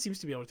 and Ryan seems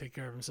to be able to take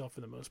care of himself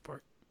for the most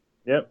part.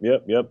 Yep.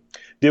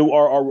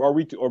 Are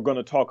we going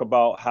to talk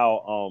about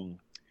how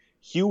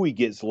Huey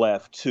gets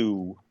left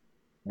to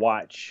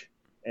watch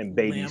and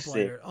babysit?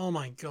 Lamplighter. Oh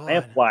my God.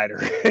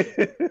 Lamplighter.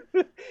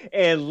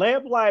 And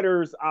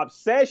Lamplighter's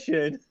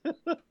obsession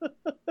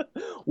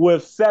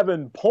with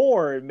Seven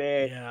porn,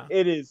 man. Yeah.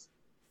 It is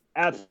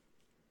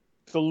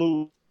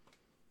absolute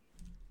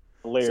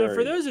hilarious. So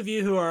for those of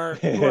you who are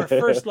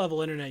first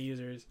level internet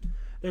users,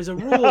 there's a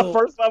rule.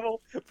 First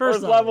level.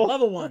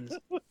 Level ones.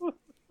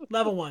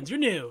 Level ones. You're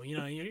new.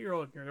 You're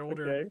older.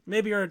 Okay.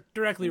 Maybe you're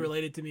directly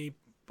related to me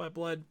by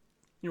blood.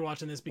 You're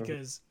watching this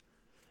because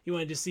you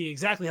wanted to see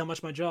exactly how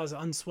much my jaw is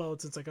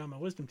unswelled since I got my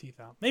wisdom teeth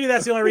out. Maybe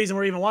that's the only reason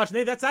we're even watching.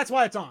 Maybe that's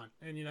why it's on,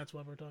 and that's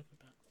what we're talking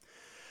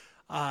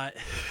about.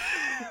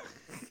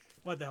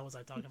 What the hell was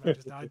I talking about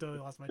just now? I totally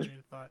lost my train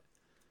of thought.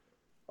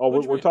 Oh,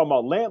 we're talking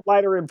about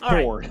Lamplighter and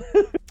porn.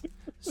 Right.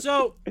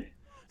 So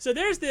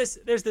there's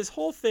this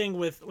whole thing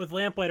with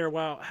Lamplighter,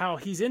 how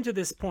he's into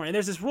this porn, and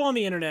there's this rule on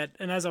the internet,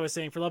 and as I was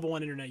saying, for level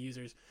 1 internet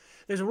users,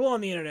 there's a rule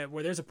on the internet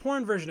where there's a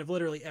porn version of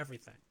literally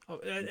everything.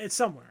 It's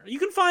somewhere. You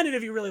can find it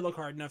if you really look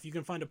hard enough. You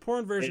can find a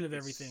porn version of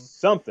everything.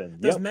 Something.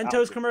 Those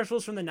Mentos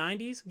commercials from the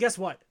 90s, guess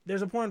what?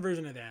 There's a porn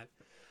version of that.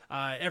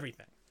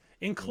 Everything.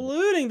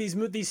 Including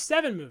these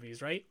 7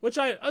 movies, right? Which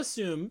I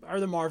assume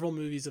are the Marvel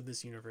movies of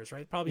this universe,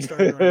 right? Probably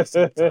started around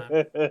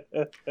the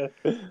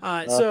same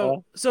time.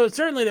 So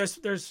certainly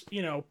there's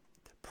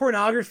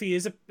pornography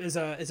is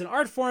an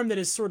art form that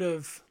is sort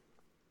of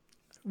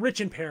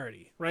rich in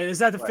parody, right? Is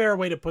that the fair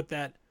way to put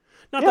that?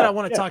 Not that I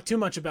want to talk too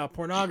much about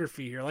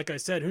pornography here. Like I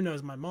said, who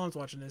knows? My mom's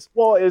watching this.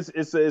 Well,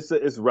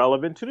 it's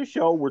relevant to the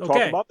show. We're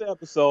talking about the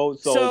episode.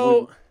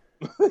 So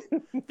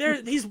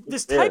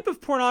this type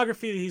of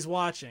pornography that he's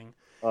watching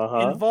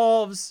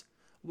involves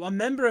a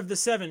member of the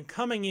 7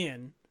 coming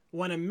in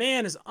when a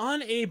man is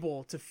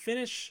unable to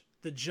finish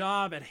the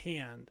job at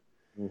hand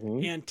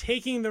and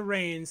taking the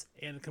reins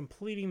and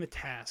completing the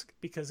task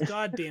because,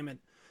 God damn it,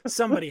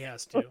 somebody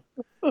has to.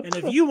 And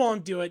if you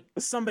won't do it,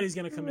 somebody's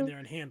going to come in there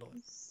and handle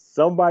it.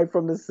 Somebody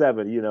from the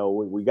 7,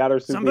 we got our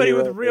superhero. Somebody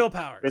with real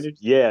powers.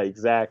 Yeah,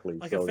 exactly.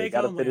 Like so a fake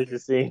they gotta finish Homelander. the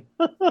scene.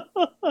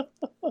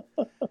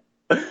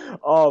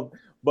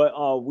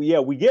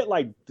 We get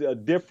like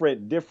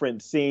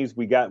different scenes.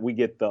 We get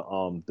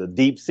the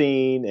deep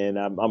scene, and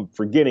I'm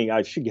forgetting.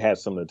 I should have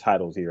some of the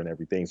titles here and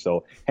everything.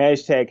 So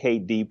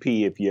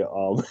 #HateDP if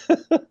you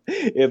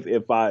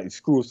if I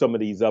screw some of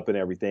these up and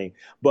everything.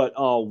 But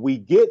we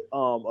get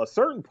a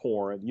certain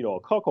porn, a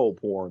cuckold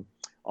porn.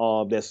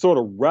 That's sort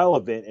of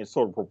relevant and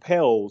sort of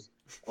propels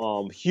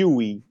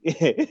Huey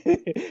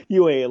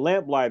and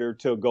Lamplighter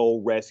to go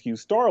rescue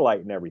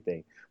Starlight and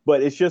everything.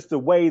 But it's just the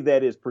way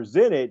that it's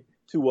presented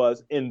to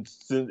us in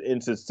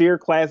sincere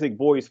classic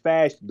boys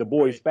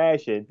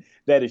fashion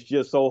that is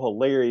just so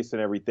hilarious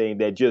and everything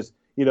that just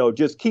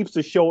keeps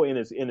the show in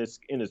its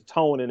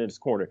tone and in its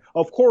corner.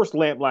 Of course,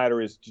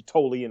 Lamplighter is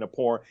totally into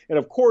porn, and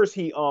of course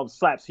he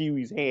slaps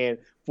Huey's hand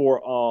for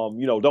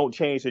don't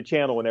change the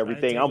channel and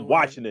everything. I'm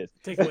watching this.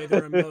 Take away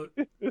the remote.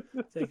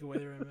 Take away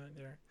the remote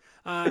there.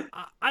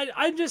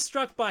 I'm just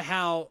struck by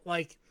how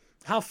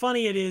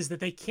funny it is that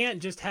they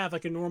can't just have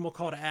like a normal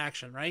call to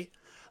action, right?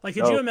 Like,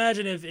 could you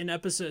imagine if in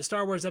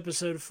Star Wars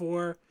Episode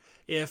 4,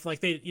 if like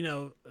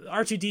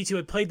R2-D2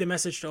 had played the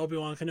message to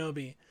Obi-Wan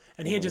Kenobi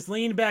and he had just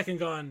leaned back and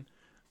gone,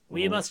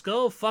 we must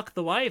go fuck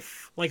the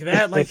wife, like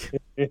that. Like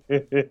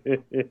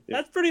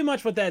that's pretty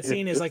much what that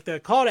scene is. Like the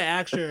call to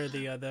action, or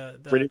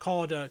the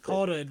call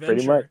to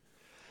adventure.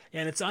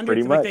 And it's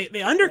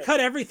they undercut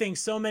everything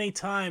so many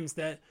times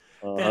that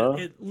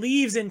it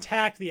leaves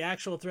intact the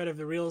actual thread of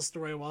the real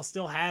story while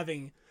still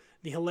having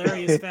the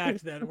hilarious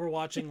fact that we're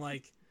watching,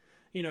 like,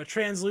 you know,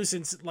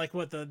 translucent, like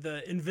what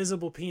the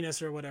invisible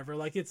penis or whatever.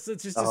 Like it's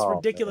just this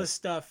ridiculous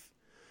stuff.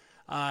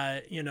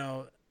 You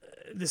know,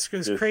 this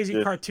crazy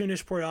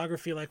cartoonish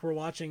pornography, like we're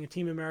watching a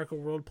Team America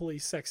World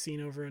Police sex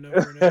scene over and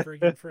over and over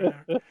again for an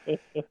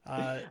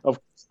hour. Of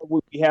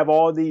course, we have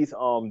all these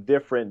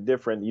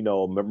different you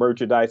know,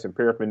 merchandise and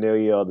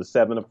paraphernalia of the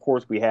Seven. Of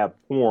course, we have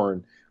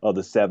porn of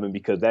the Seven,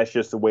 because that's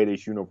just the way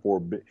this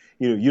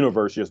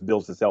universe just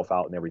builds itself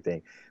out and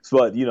everything. So,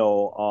 but you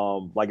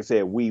know, like I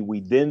said,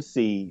 we then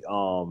see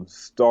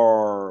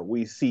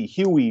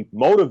Huey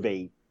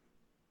motivate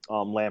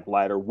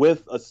Lamplighter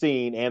with a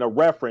scene and a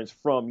reference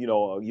from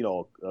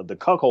the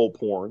cuckold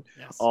porn.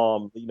 Yes.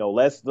 You know,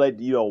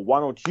 why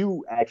don't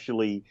you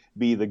actually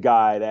be the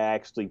guy that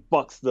actually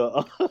fucks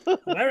the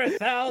wearest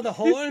thou the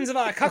horns of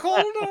our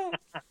cuckold?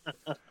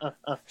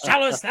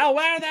 Shallest thou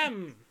wear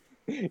them?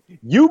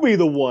 You be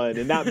the one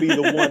and not be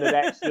the one that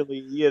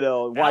actually, you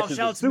know, thou watches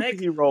the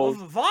superheroes.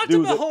 Vaunt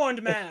of the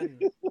horned man.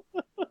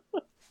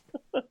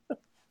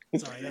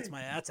 Sorry,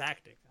 that's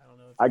acting.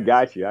 I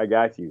got you.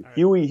 Right.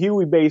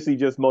 Huey basically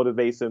just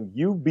motivates him.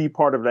 You be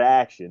part of the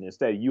action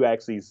instead of you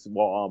actually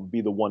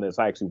be the one that's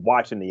actually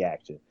watching the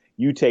action.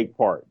 You take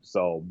part.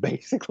 So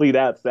basically,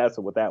 that's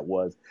what that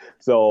was.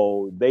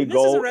 So this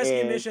is a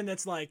rescue mission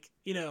that's like,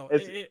 you know,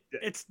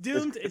 it's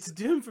doomed. It's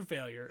doomed for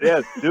failure.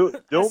 Yeah,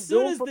 as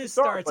soon as this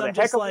starts, I'm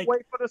just like,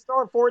 wait for it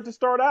to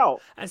start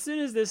out. As soon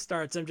as this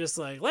starts, I'm just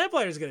like,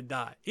 Lamplighter's gonna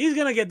die. He's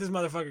gonna get this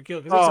motherfucker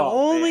killed because his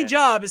only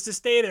job is to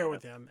stay there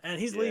with him,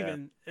 and he's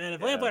leaving. And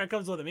if Lamplighter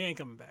comes with him, he ain't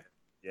coming back.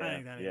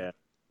 Yeah.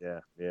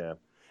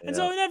 And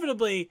so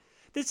inevitably,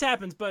 this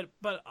happens, but.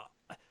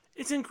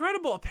 It's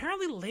incredible.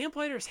 Apparently,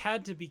 Lamplighter's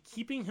had to be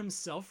keeping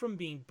himself from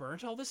being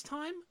burnt all this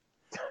time.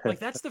 Like,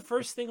 that's the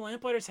first thing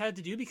Lamplighter's had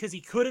to do, because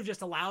he could have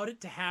just allowed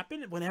it to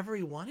happen whenever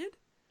he wanted.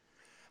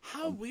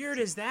 How weird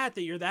is that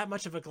you're that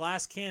much of a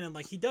glass cannon?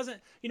 Like, he doesn't,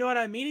 you know what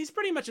I mean? He's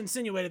pretty much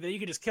insinuated that you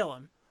could just kill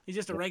him. He's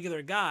just a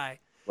regular guy.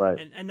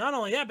 Right. And not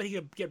only that, but he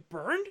could get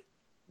burned?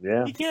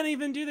 Yeah. He can't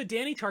even do the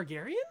Dany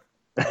Targaryen?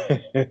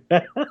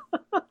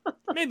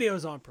 Maybe it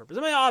was on purpose.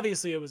 I mean,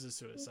 obviously it was a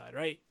suicide,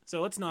 right?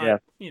 So let's not,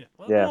 we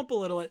won't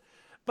belittle it.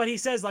 But he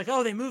says, like,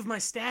 oh, they moved my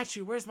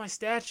statue. Where's my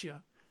statue?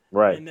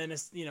 Right. And then,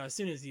 as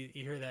soon as you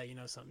hear that, you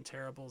know, something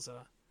terrible's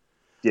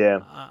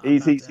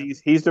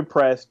he's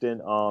depressed,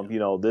 and you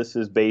know, this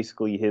is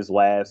basically his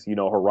last, you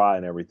know, hurrah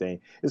and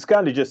everything. It's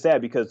kind of just sad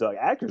because the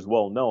actor's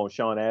well known,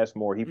 Sean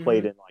Ashmore. He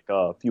played in like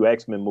a few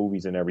X-Men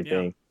movies and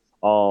everything.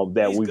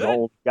 That we've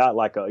only got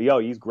like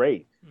he's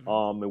great.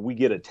 And we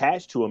get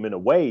attached to him in a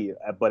way,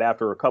 but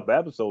after a couple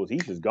episodes,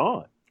 he's just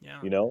gone. Yeah.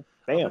 You know,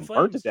 bam,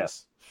 burnt to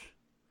death.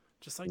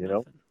 Just like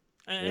nothing.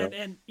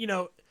 And you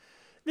know,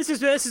 this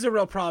is a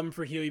real problem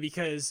for Huey,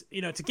 because,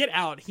 you know, to get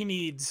out, he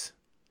needs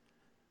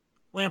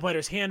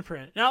Lamplighter's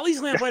handprint. Now, at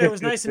least Lamplighter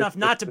was nice enough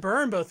not to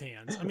burn both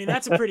hands. I mean,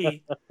 that's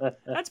pretty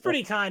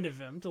kind of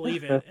him to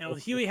leave it. And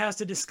Huey has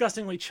to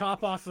disgustingly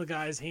chop off the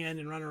guy's hand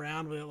and run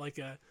around with it like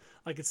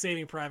it's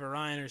Saving Private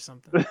Ryan or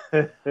something.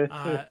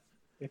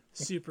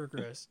 Super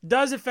gross.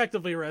 Does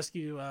effectively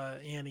rescue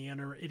Annie and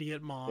her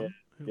idiot mom,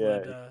 who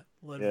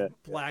led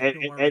Black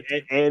Noir.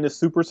 And is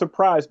super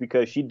surprised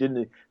because he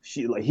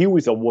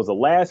was the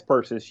last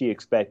person she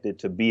expected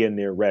to be in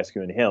there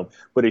rescuing him.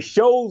 But it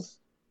shows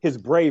his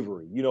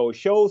bravery. You know, it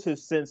shows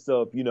his sense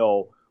of, you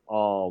know,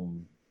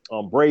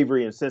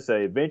 bravery and sense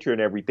of adventure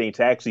and everything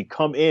to actually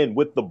come in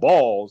with the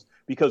balls,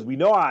 because we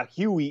know how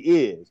Huey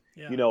is.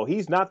 Yeah. You know,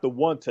 he's not the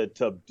one to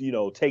you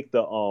know, take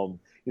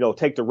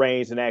the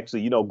reins and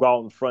actually, you know, go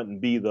out in front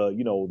and be the,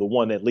 you know, the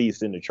one that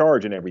leads in the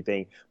charge and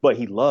everything. But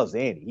he loves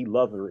Annie. He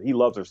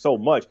loves her so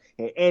much.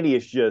 And Annie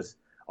is just,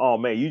 oh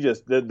man, you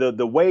just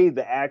the way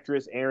the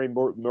actress Erin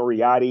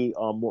Moriarty,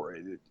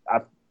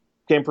 I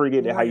can't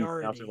forget how you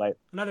pronounce it. Like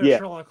another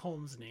Sherlock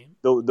Holmes name.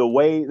 The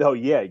way,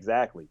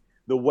 exactly.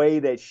 The way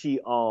that she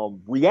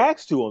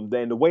reacts to him,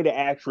 then the way the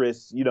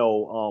actress, you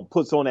know,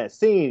 puts on that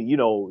scene, you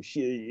know,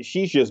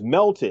 she's just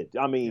melted.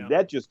 I mean,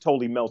 that just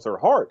totally melts her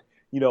heart.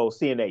 You know,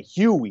 seeing that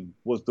Huey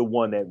was the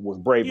one that was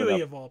brave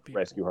enough to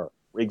rescue her.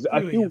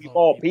 Huey of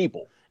all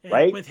people,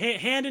 right? With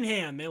hand in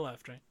hand, they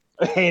left, right?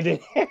 Hand in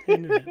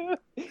hand.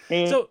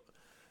 So,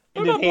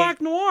 what about Black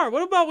Noir?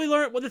 What about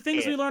the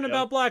things we learned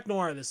about Black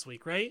Noir this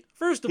week, right?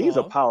 First of all, he's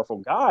a powerful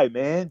guy,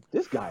 man.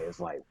 This guy is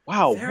like,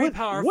 wow, very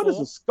powerful. What is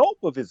the scope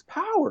of his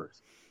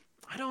powers?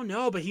 I don't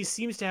know, but he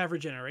seems to have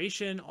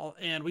regeneration,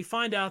 and we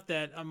find out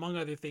that, among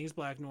other things,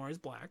 Black Noir is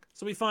black.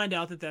 So we find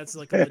out that that's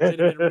like a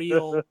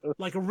legitimate,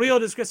 real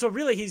description. So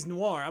really, he's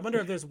noir. I wonder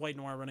if there's white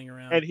noir running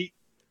around. And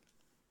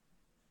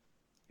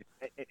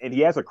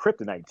he has a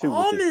kryptonite too.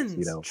 Almonds,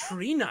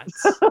 tree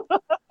nuts.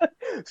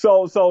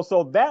 So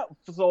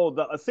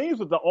the scenes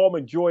with the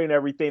almond joy and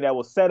everything that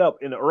was set up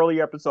in the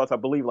early episodes, I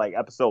believe, like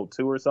episode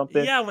 2 or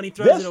something. Yeah, when he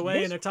throws it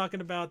away and they're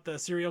talking about the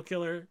serial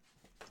killer.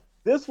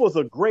 This was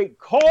a great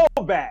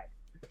callback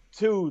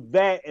to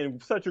that,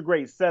 and such a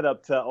great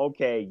setup to,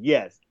 okay,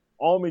 yes,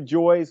 almond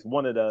joys,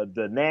 one of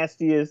the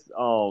nastiest,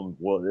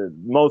 the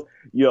most,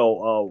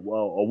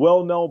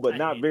 well known but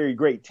not very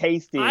great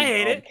tasting. I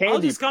hate it.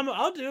 Candy.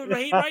 I'll do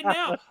it right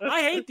now.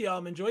 I hate the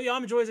almond joy. The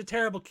almond joy is a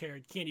terrible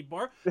candy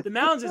bar. The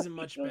Mounds isn't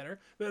much better.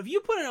 But if you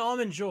put an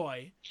almond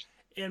joy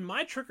in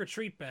my trick or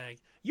treat bag,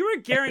 you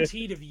were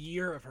guaranteed a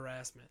year of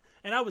harassment.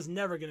 And I was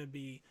never going to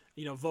be,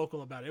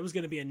 vocal about it. It was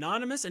going to be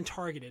anonymous and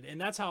targeted, and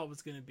that's how it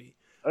was going to be.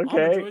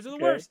 Okay. Almond joys are the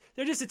worst.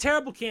 They're just a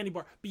terrible candy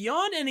bar.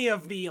 Beyond any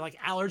of the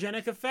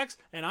allergenic effects,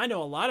 and I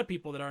know a lot of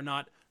people that are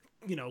not,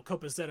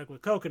 copacetic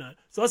with coconut.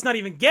 So let's not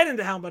even get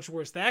into how much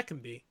worse that can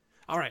be.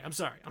 All right, I'm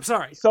sorry.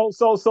 So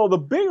the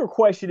bigger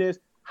question is,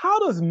 how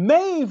does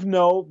Maeve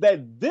know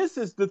that this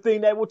is the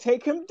thing that will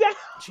take him down?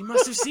 She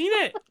must have seen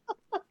it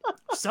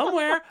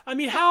somewhere. I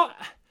mean, how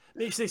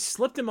they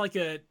slipped him like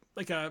a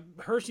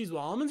Hershey's with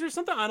almonds or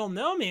something. I don't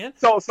know, man.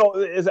 So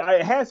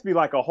it has to be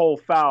like a whole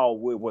foul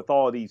with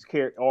all these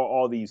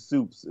all these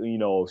soups,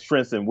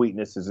 strengths and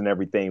weaknesses and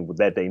everything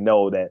that they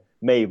know that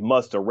Maeve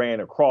must have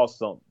ran across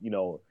some,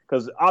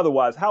 because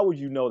otherwise, how would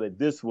you know that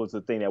this was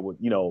the thing that would,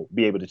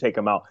 be able to take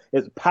him out?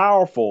 It's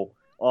powerful,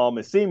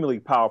 it's seemingly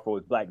powerful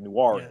as Black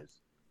Noir is.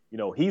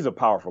 He's a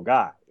powerful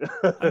guy.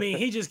 I mean,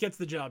 he just gets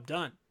the job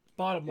done.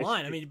 Bottom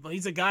line, I mean,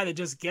 he's a guy that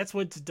just gets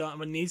what's done,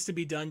 what needs to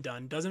be done.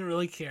 Doesn't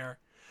really care.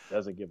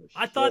 Doesn't give a shit.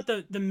 I thought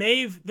the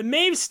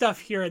Maeve stuff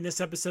here in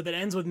this episode that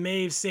ends with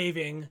Maeve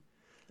saving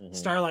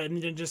Starlight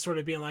and then just sort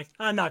of being like,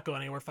 I'm not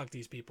going anywhere. Fuck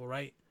these people,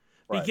 right?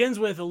 Begins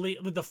with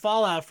the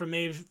fallout from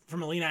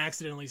Alina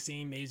accidentally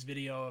seeing Maeve's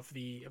video of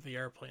the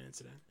airplane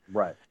incident.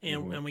 Right.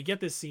 And we get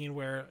this scene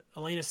where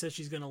Elena says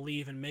she's going to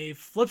leave, and Maeve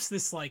flips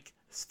this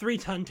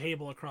 3-ton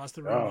table across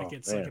the room like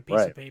it's like a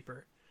piece of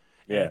paper.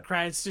 Yeah.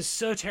 And it's just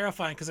so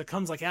terrifying because it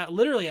comes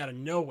literally out of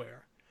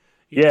nowhere.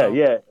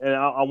 Yeah. And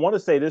I want to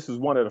say this is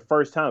one of the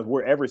first times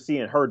we're ever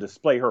seeing her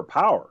display her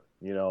power,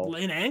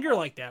 in anger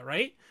like that,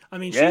 right? I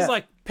mean, she's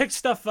picked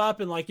stuff up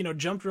and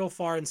jumped real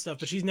far and stuff,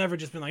 but she's never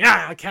just been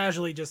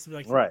casually just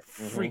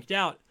freaked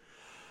out.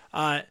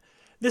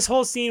 This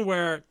whole scene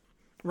where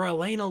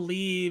Elena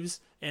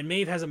leaves and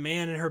Maeve has a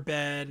man in her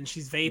bed and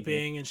she's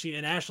vaping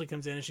and Ashley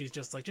comes in and she's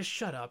just like, just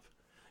shut up.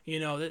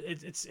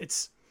 It's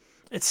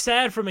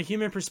sad from a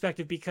human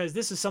perspective because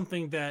this is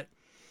something that,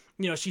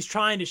 she's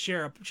trying to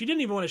share. She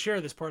didn't even want to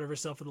share this part of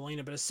herself with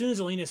Elena, but as soon as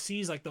Elena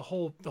sees the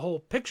whole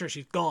picture,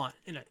 she's gone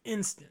in an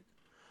instant.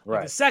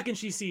 The second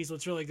she sees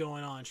what's really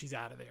going on, she's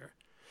out of there.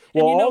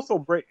 Well,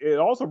 it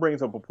also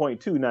brings up a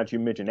point too. Not you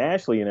mentioned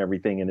Ashley and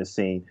everything in this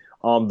scene,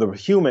 the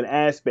human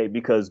aspect,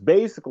 because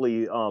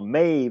basically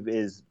Maeve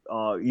is,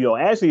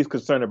 Ashley is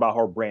concerned about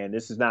her brand.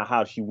 This is not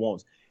how she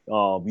wants,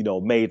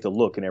 Maeve to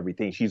look and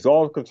everything. She's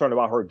all concerned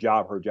about her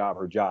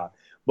job.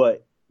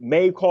 But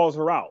Maeve calls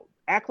her out.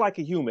 Act like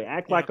a human.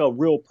 Act like a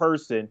real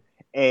person.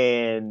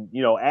 And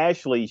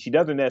Ashley, she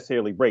doesn't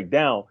necessarily break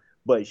down,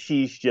 but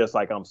she's just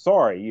like, I'm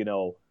sorry,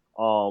 her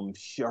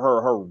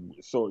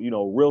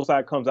real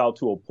side comes out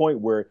to a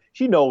point where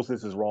she knows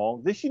this is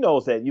wrong. She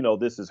knows that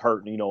this is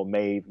hurting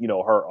Maeve,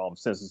 her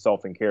sense of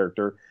self and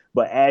character.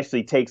 But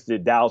Ashley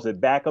dials it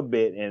back a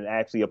bit and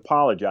actually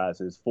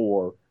apologizes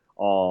for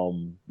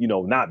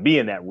not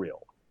being that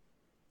real.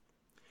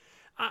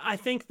 I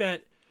think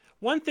that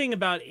one thing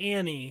about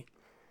Annie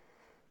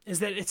is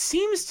that it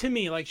seems to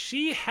me like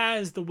she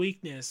has the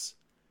weakness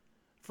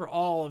for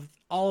all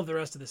of the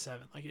rest of the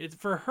 7.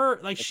 For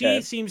her,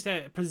 she seems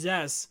to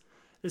possess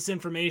this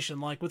information.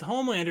 With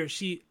Homelander,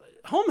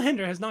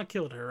 Homelander has not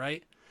killed her,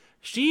 right?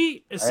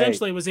 She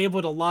essentially was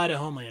able to lie to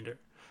Homelander,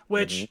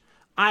 which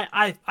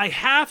I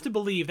have to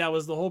believe that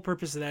was the whole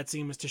purpose of that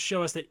scene, was to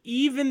show us that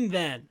even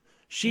then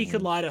she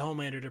could lie to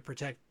Homelander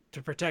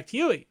to protect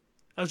Huey.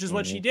 That was just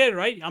what she did,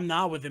 right? I'm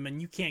not with him,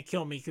 and you can't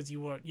kill me because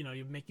you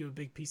make you a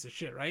big piece of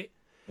shit, right?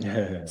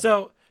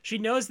 So she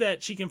knows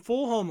that she can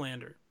fool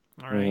Homelander.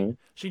 All right.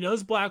 She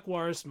knows Black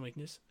Noir's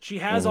weakness. She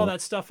has all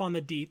that stuff on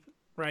the deep,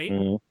 right?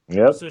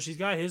 Yep. So she's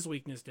got his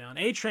weakness down.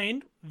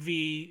 A-Train,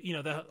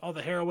 all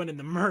the heroin and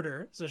the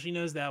murder. So she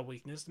knows that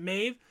weakness.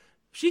 Maeve,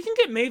 she can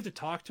get Maeve to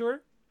talk to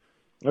her.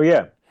 Oh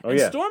yeah.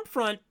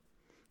 Stormfront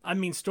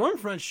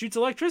shoots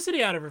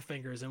electricity out of her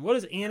fingers, and what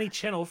does Annie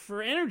channel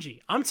for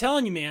energy? I'm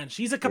telling you, man,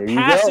 she's a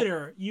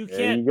capacitor. You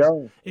can't.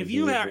 If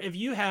you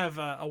have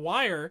a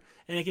wire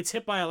and it gets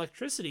hit by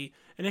electricity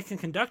and it can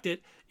conduct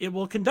it, it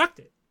will conduct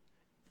it.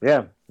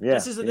 Yeah.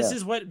 This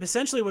is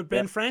what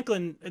Ben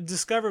Franklin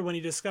discovered when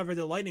he discovered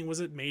that lightning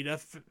was made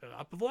up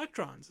of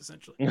electrons,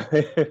 essentially,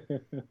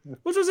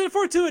 which was a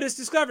fortuitous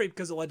discovery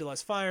because it led to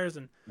less fires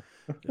and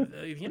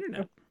the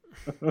internet.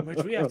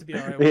 Which we have to be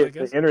all right with, I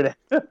guess. The internet.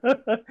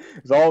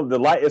 It's all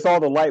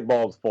the light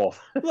bulb's fault.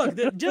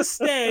 Look, just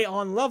stay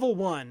on level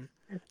 1.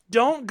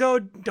 Don't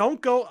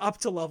go up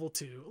to level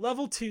 2.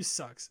 Level 2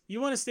 sucks.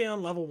 You want to stay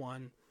on level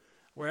 1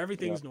 where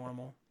everything's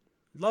normal.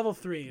 Level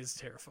 3 is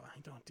terrifying.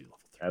 Don't do level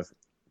 3.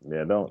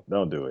 Yeah, don't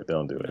do it.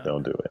 Don't do it.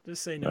 Don't do it.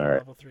 Just say no All to right.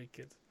 level 3,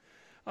 kids.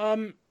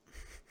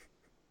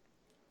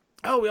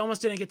 We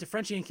almost didn't get to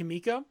Frenchie and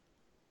Kimiko.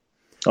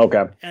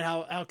 Okay. And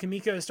how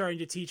Kimiko is starting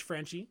to teach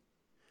Frenchie.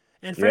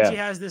 And Frenchie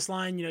has this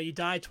line, you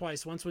die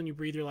twice. Once when you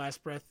breathe your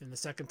last breath, and the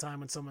second time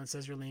when someone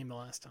says your name the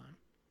last time.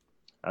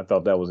 I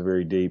thought that was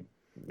very deep.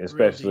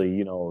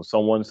 Especially,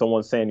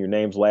 someone saying your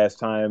name's last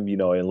time,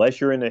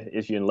 unless you're in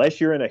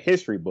a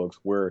history books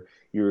where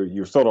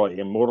you're sort of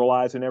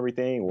immortalized and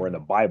everything, or in the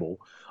Bible,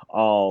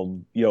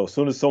 as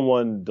soon as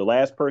the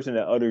last person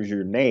that utters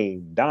your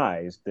name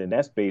dies, then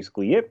that's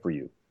basically it for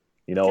you.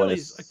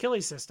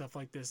 Achilles says stuff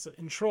like this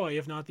in Troy,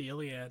 if not the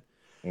Iliad.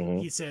 Mm-hmm.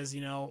 He says,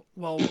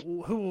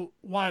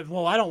 why?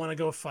 Well, I don't want to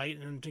go fight.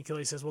 And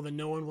Achilles says, well, then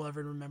no one will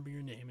ever remember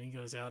your name. And he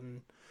goes out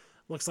and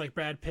looks like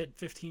Brad Pitt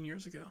 15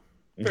 years ago.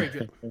 Very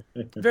good.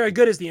 Very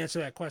good is the answer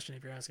to that question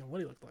if you're asking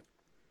what he looked like.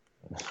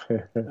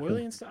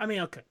 Oily and stuff. I mean,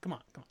 okay, come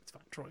on, it's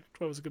fine.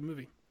 Troy was a good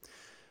movie.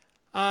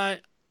 I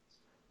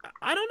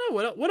don't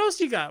know what else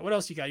you got. What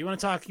else you got? You want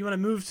to talk? You want to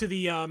move to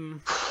the Oh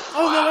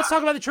no, let's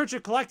talk about the Church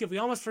of Collective. We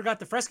almost forgot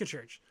the Fresca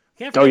Church.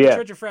 Can't forget the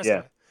Church of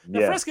Fresca.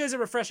 Now, Fresca is a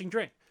refreshing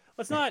drink.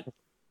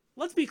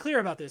 Let's be clear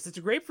about this. It's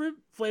a grapefruit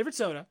flavored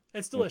soda.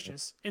 It's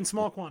delicious in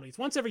small quantities,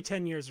 once every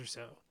 10 years or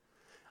so,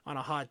 on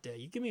a hot day.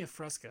 You give me a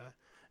Fresca,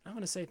 and I'm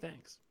going to say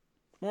thanks.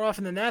 More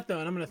often than that, though,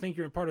 and I'm going to think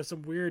you're part of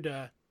some weird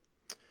sort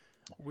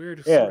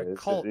of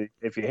cult.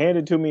 If you hand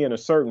it to me in a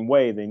certain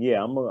way, then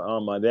I'm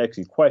gonna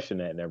actually question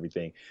that and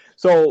everything.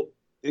 So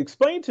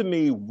explain to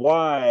me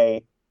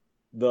why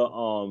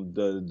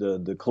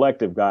the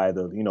collective guy,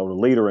 the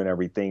leader and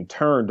everything,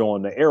 turned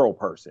on the arrow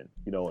person,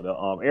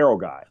 the arrow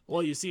guy.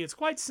 Well, you see, it's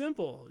quite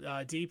simple,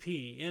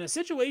 DP. In a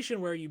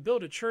situation where you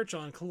build a church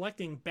on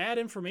collecting bad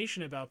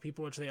information about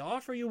people, which they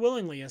offer you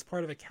willingly as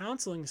part of a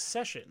counseling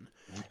session,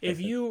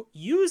 if you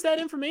use that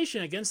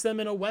information against them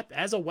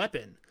as a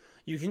weapon,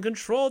 you can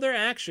control their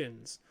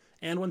actions.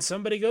 And when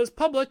somebody goes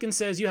public and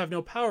says, you have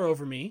no power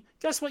over me,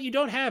 guess what you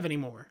don't have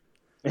anymore?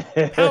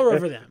 Power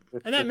over them.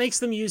 And that makes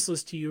them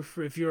useless to you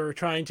if you're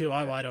trying to,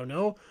 I don't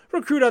know,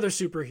 recruit other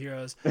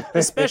superheroes,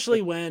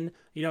 especially when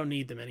you don't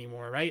need them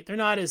anymore, right? They're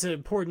not as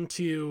important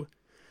to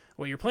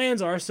what your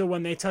plans are, so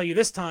when they tell you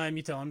this time,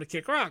 you tell them to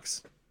kick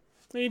rocks.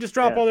 And you just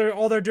drop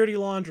all their dirty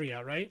laundry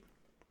out, right?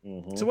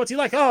 Mm-hmm. So what's he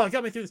like? Oh, it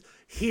got me through this.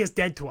 He is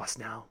dead to us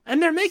now.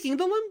 And they're making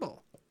the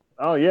limbo.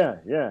 Oh, yeah.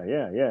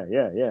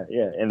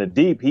 And the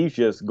deep, he's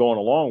just going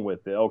along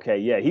with it. Okay,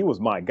 yeah, he was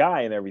my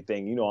guy and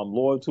everything. I'm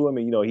loyal to him,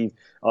 and,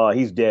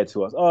 he's dead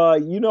to us.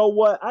 You know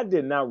what? I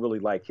did not really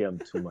like him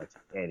too much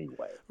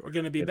anyway. We're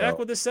going to be back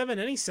with the 7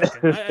 any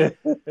second.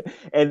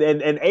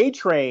 And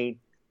A-Train,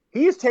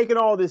 he's taking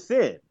all this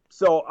in.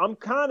 So I'm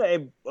kind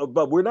of,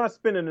 but we're not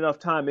spending enough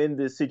time in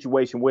this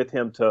situation with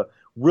him to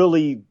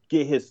really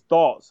get his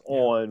thoughts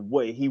on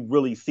what he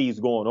really sees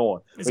going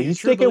on. Is he he's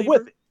sticking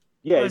with it.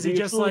 Yeah, is he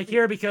just like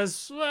here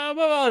because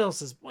what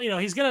else is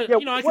he's gonna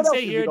I can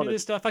stay here and do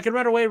this stuff. I can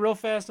run away real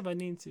fast if I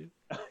need to.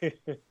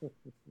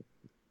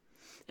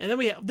 And then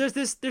there's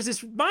this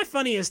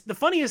the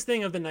funniest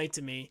thing of the night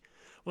to me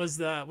was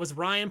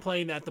Ryan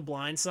playing The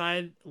Blind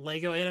Side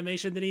Lego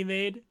animation that he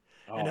made,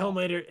 and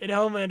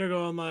Homelander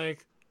going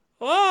like,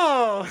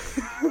 oh,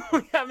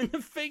 having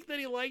to fake that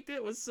he liked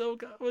it was so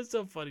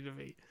funny to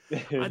me.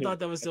 I thought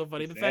that was so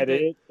funny. The fact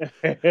that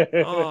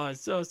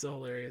it's so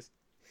hilarious.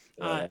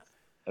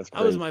 That's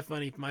that was my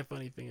funny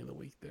thing of the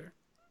week there.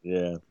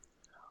 Yeah.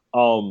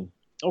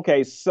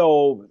 Okay,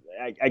 so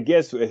I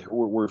guess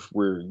we're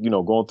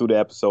going through the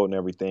episode and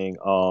everything.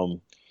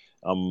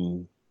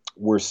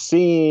 We're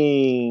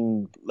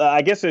seeing.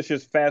 I guess let's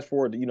just fast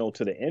forward,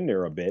 to the end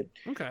there a bit.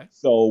 Okay.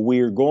 So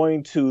we're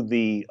going to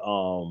the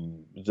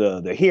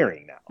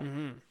hearing now.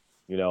 Mm-hmm.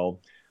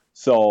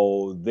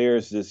 So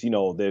there's this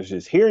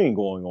hearing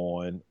going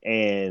on,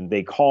 and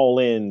they call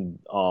in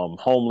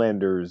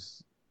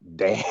Homelander's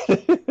dad,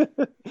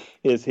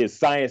 his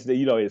science,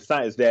 his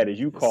science dad, as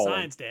you call him.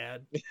 Science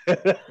dad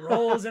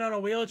rolls in on a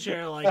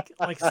wheelchair like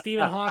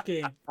Stephen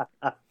Hawking.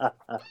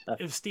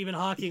 If Stephen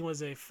Hawking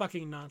was a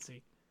fucking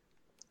Nazi.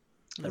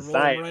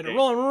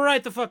 Rolling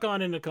right the fuck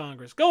on into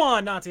Congress. Go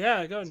on, Nazi.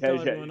 Yeah, go on.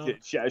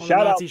 Shout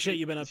Nazi shit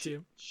you've been up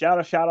to.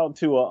 Shout out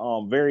to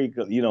a very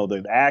good,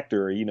 the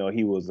actor. He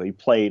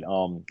played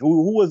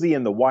who was he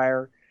in The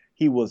Wire?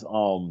 He was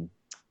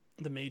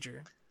the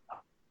Major.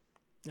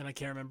 And I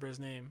can't remember his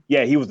name.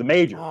 Yeah, he was the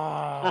Major.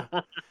 Rawls?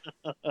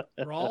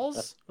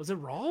 Was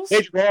it Rawls?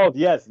 Major Rawls,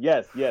 yes.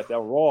 That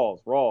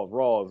Rawls.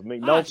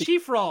 McNulty.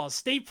 Chief Rawls,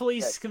 State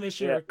Police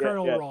Commissioner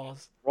Colonel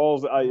Rawls.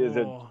 Rawls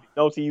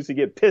McNulty used to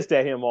get pissed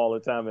at him all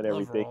the time and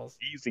everything.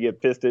 He used to get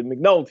pissed at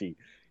McNulty,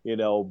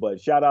 but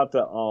shout out to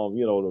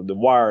the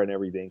Wire and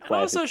everything. And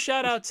also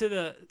shout out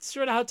to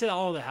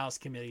all the House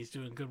committees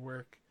doing good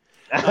work.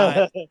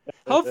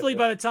 Hopefully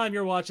by the time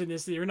you're watching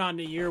this, you're not in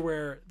a year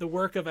where the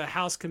work of a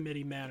House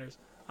committee matters.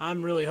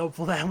 I'm really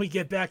hopeful that we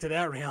get back to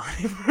that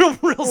reality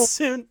real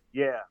soon.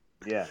 Yeah.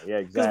 Yeah,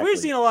 Because exactly. we're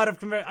seeing a lot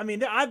of, I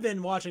mean, I've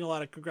been watching a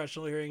lot of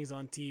congressional hearings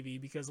on TV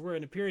because we're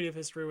in a period of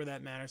history where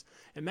that matters.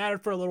 It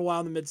mattered for a little while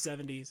in the mid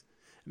 70s.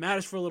 It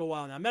matters for a little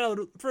while now. It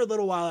mattered for a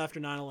little while after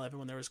 9/11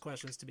 when there was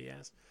questions to be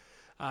asked.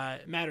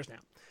 It matters now.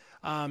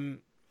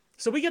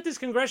 So we get this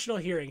congressional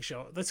hearing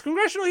show. This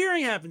congressional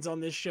hearing happens on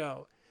this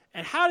show.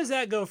 And how does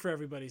that go for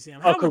everybody,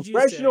 Sam? How A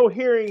congressional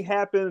hearing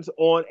happens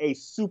on a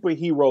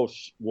superhero,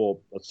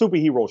 a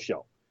superhero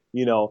show,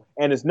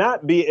 and it's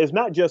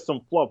not just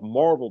some fluff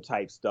Marvel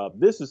type stuff.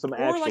 This is some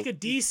actual, or like a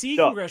DC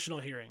congressional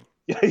hearing.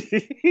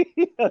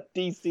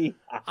 DC.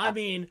 I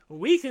mean,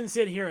 we can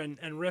sit here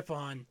and rip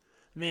on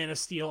Man of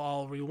Steel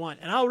all we want,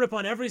 and I'll rip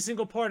on every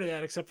single part of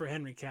that except for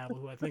Henry Cavill,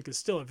 who I think is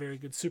still a very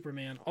good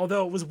Superman.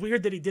 Although it was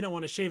weird that he didn't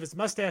want to shave his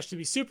mustache to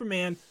be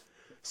Superman.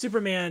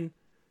 Superman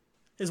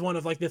is one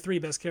of like the 3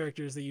 best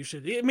characters that you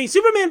should. I mean,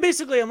 Superman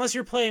basically, unless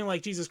you're playing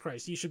like Jesus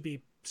Christ, you should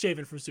be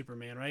shaven from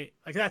Superman, right?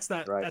 Like that's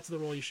the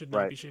role you should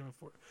not be shaven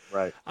for.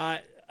 Right.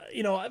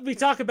 We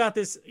talk about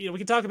this. We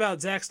can talk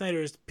about Zack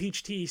Snyder's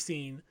peach tea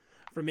scene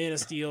for Man of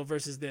Steel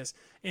versus this,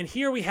 and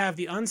here we have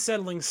the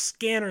unsettling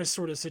Scanners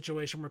sort of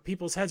situation where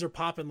people's heads are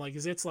popping like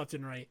zits left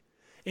and right,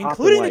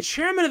 including the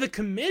chairman of the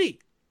committee.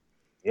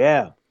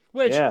 Yeah.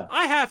 Which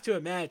I have to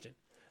imagine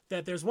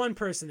that there's one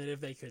person that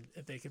if they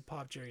could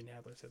pop Jerry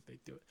Nadler, that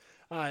they'd do it.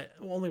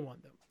 Only one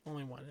though,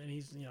 only one, and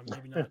he's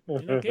maybe not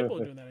capable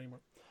of doing that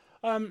anymore.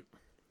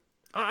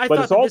 But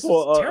it's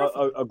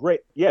also a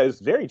great,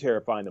 it's very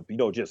terrifying.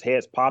 Just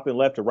heads popping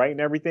left to right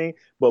and everything.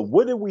 But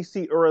what did we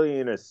see early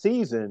in the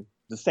season?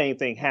 The same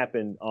thing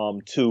happened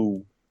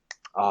to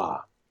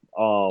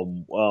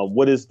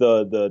what is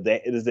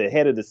the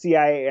head of the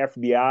CIA,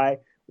 FBI,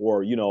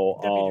 or Deputy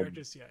Director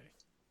of CIA.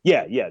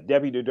 Yeah,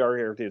 Deputy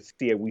Director of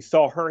CIA. We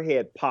saw her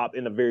head pop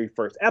in the very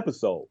first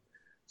episode.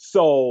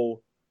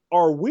 So,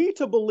 are we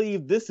to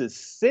believe this is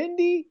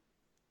Cindy?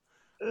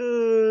 My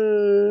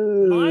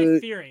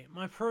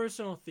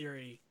personal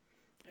theory,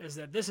 is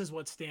that this is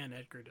what Stan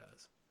Edgar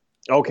does.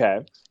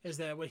 Okay. Is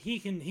that what he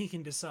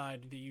can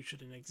decide that you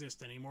shouldn't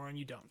exist anymore and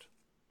you don't.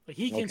 Like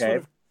he can sort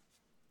of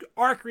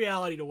arc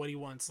reality to what he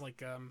wants,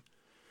 like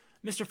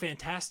Mr.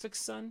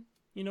 Fantastic's son.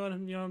 You know what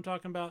I'm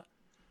talking about?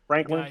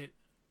 Franklin.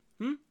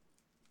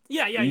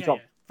 Yeah.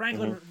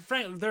 Franklin.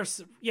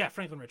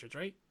 Franklin Richards,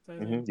 right?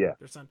 Yeah.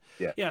 Their son.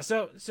 Yeah.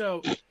 So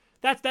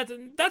that's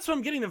what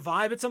I'm getting the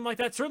vibe. It's something like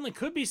that. Certainly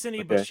could be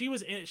Cindy, but she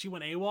went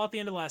AWOL at the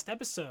end of the last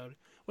episode,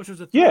 which was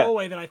a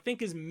throwaway that I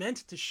think is meant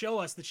to show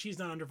us that she's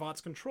not under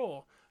Vought's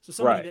control. So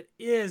somebody that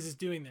is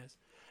doing this.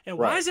 And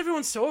why is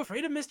everyone so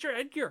afraid of Mr.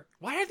 Edgar?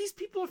 Why are these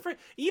people afraid?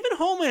 Even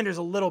Homelander's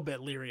a little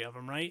bit leery of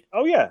him, right?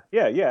 Oh, yeah,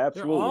 absolutely.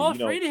 They're all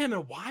afraid of him,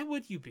 and why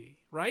would you be,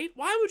 right?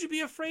 Why would you be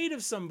afraid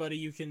of somebody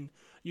you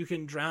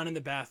can drown in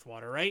the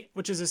bathwater, right?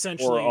 Which is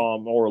essentially...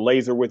 Or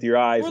laser with your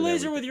eyes. Or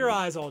laser with your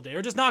eyes all day.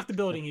 Or just knock the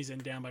building he's in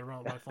down by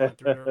falling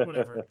through it or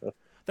whatever.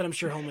 That I'm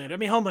sure Homelander... I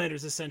mean,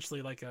 Homelander's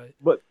essentially like a...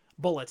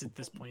 bullets at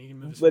this point. You can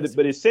move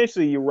but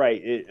essentially, you're right.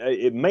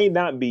 It may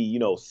not be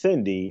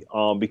Cindy,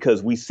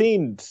 because we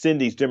seen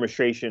Cindy's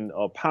demonstration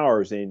of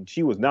powers, and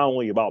she was not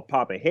only about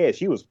popping heads,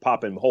 she was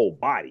popping whole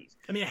bodies.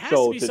 I mean, it has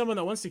to be someone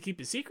that wants to keep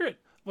a secret.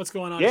 What's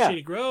going on in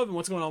Shady Grove and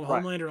what's going on with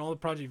Homelander and all the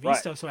Project V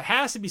stuff. So it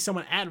has to be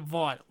someone at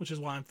Vought, which is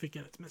why I'm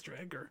thinking it's Mr.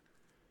 Edgar.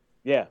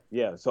 Yeah.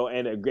 So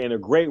and a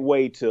great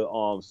way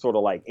to sort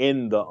of like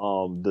end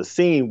the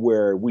scene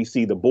where we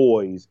see the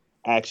boys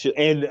actually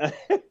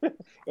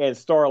and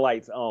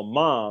Starlight's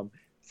mom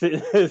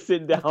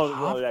sitting down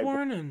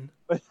popcorn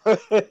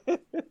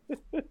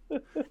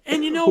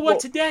and you know what,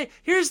 today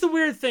here's the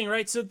weird thing,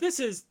 right? So this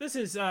is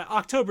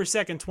October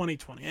 2nd,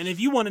 2020, and if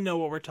you want to know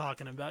what we're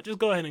talking about, just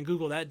go ahead and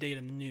Google that date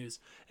in the news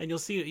and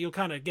you'll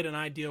kind of get an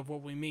idea of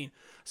what we mean.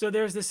 So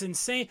there's this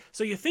insane,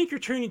 so you think you're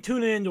tuning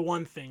into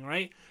one thing,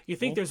 right? You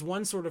think there's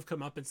one sort of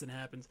comeuppance that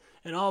happens,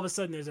 and all of a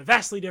sudden there's a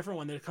vastly different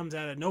one that comes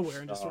out of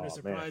nowhere and just sort of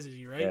surprises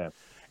you, right?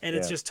 And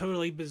it's just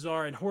totally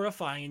bizarre and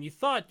horrifying. And you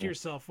thought to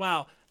yourself,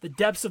 wow, the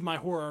depths of my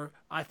horror,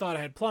 I thought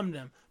I had plumbed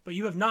them. But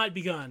you have not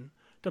begun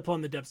to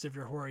plumb the depths of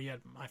your horror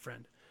yet, my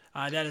friend.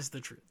 That is the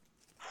truth.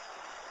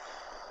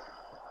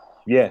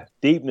 Yeah,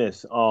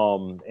 deepness.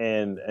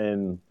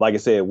 And like I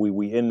said,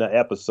 we end the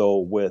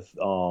episode with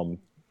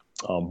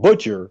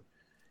Butcher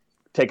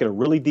taking a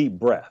really deep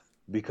breath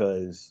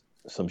because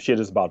some shit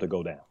is about to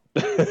go down.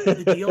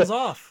 The deal's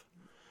off.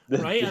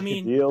 Right? I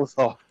mean,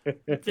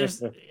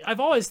 I've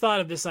always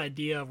thought of this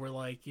idea where,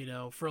 like,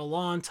 for a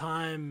long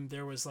time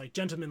there was like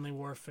gentlemanly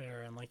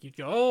warfare, and like you'd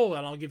go, oh,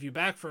 and I'll give you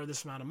back for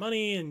this amount of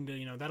money, and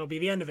that'll be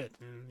the end of it.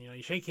 And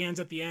you shake hands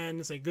at the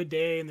end, say good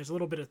day, and there's a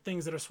little bit of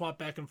things that are swapped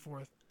back and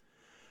forth.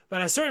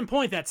 But at a certain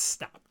point, that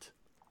stopped.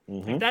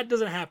 Like, that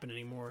doesn't happen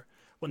anymore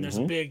when there's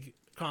big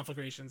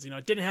conflagrations.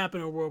 It didn't happen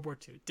in World War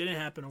II. It didn't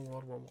happen in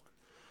World War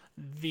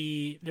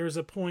I. There's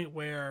a point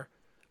where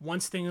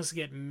once things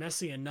get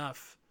messy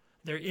enough,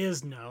 there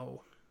is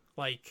no,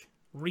 like,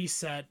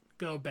 reset,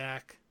 go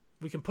back.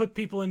 We can put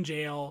people in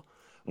jail.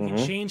 We can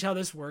change how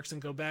this works and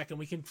go back,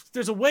 and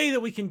there's a way that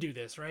we can do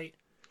this, right?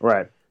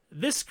 Right.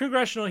 This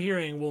congressional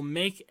hearing will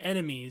make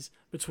enemies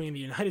between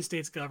the United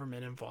States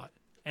government and Vought.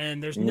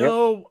 and there's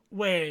no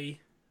way.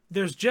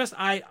 There's just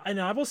I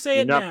know I will say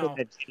it now.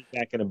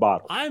 Back in the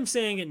bottle. I'm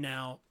saying it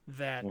now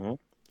that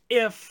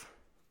if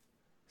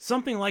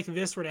something like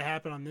this were to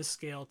happen on this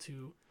scale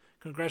to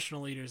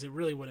congressional leaders, it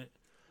really wouldn't.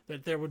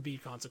 That there would be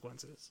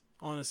consequences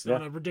on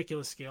a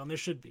ridiculous scale, and there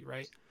should be,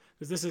 right?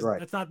 Because this is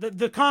that's not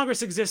the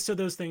Congress exists so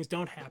those things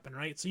don't happen,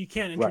 right? So you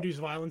can't introduce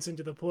violence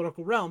into the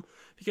political realm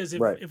because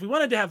if we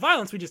wanted to have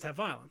violence, we just have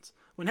violence.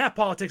 We wouldn't have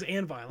politics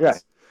and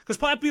violence. Because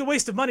it'd be a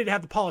waste of money to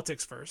have the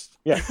politics first.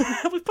 Yeah,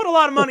 we put a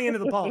lot of money into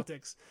the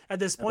politics at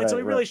this point, so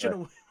we really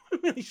shouldn't.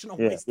 Really shouldn't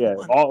waste the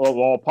money.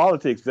 All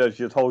politics does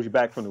just hold you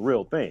back from the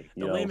real thing.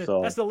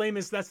 That's the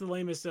lamest,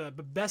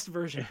 but best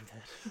version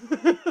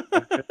of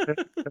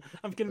it.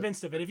 I'm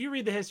convinced of it. If you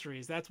read the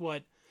histories, that's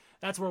where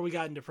we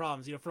got into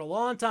problems. For a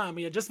long time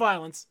we had just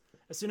violence.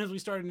 As soon as we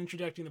started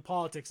introducing the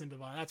politics into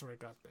violence, that's where it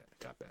got bad.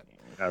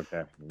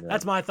 Okay. Yeah.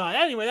 That's my thought.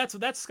 Anyway,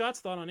 that's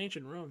Scott's thought on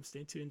ancient Rome.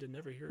 Stay tuned to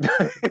never hear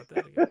about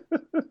that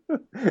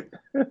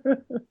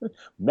again.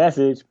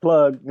 Message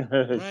plug.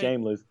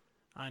 Shameless.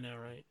 I know,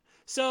 right?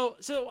 So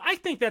I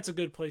think that's a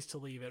good place to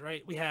leave it,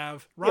 right? We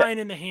have Ryan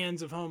in the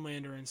hands of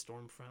Homelander and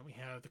Stormfront. We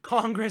have the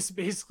Congress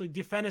basically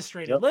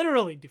defenestrated,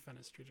 literally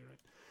defenestrated, right?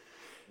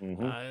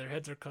 Their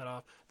heads are cut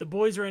off. The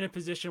boys are in a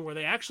position where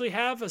they actually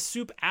have a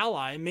soup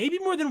ally, maybe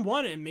more than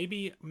one, and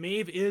maybe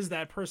Maeve is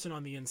that person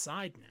on the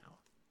inside now.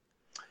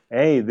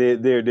 Hey,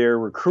 they're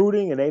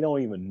recruiting and they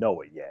don't even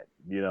know it yet.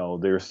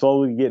 They're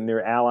slowly getting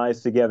their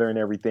allies together and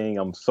everything.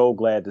 I'm so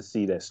glad to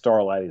see that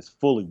Starlight is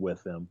fully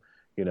with them.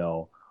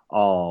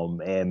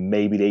 And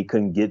maybe they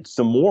can get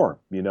some more.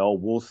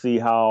 We'll see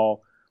how.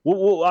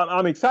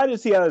 I'm excited to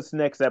see how this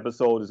next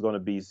episode is going to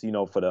be.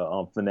 For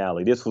the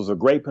finale. This was a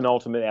great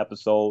penultimate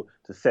episode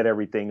to set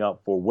everything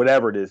up for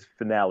whatever this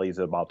finale is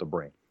about to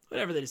bring.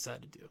 Whatever they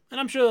decide to do,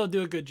 and I'm sure they'll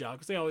do a good job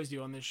because they always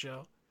do on this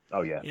show.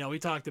 Oh yeah. We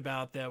talked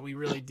about that. We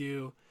really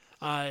do.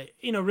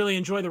 Really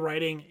enjoy the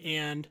writing,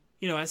 and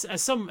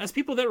as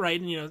people that write,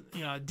 and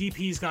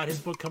DP's got his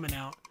book coming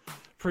out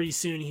pretty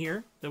soon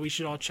here that we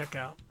should all check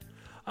out.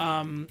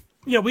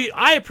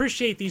 I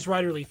appreciate these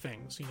writerly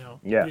things,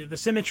 the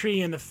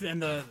symmetry and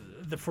the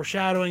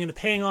foreshadowing and the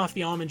paying off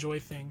the Almond Joy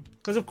thing.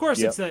 Because of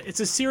course it's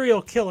a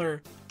serial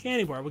killer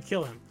candy bar would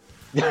kill him.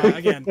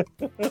 Again,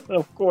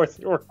 of course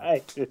you're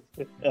right.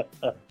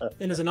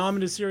 And as an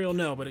almond cereal,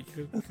 no, but it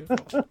could.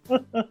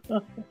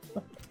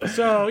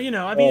 So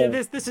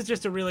this is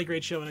just a really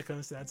great show when it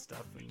comes to that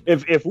stuff.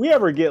 If we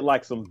ever get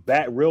like some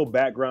real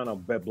background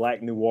on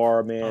Black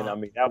Noir,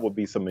 man, that would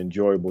be some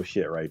enjoyable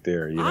shit right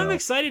there. I'm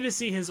excited to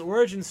see his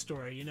origin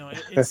story.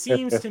 It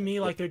seems to me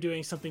like they're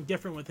doing something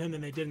different with him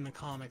than they did in the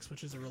comics,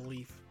 which is a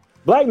relief.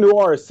 Black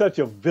Noir is such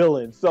a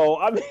villain,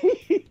 so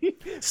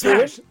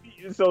Smash.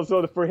 So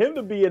for him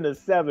to be in the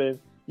 7,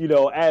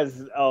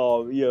 as a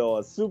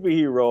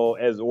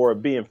superhero, or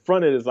being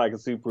fronted as like a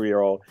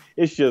superhero,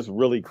 it's just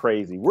really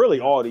crazy. Really,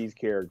 all these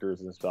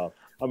characters and stuff.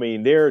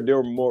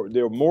 Their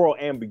moral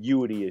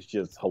ambiguity is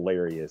just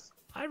hilarious.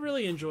 I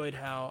really enjoyed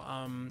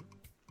how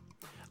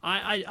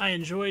I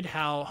enjoyed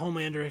how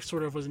Homelander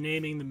sort of was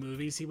naming the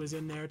movies he was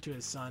in there to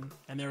his son,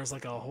 and there was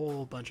like a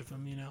whole bunch of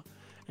them, and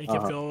he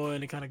kept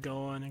going and kind of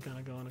going and kind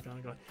of going and kind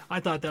of going. I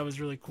thought that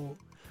was really cool.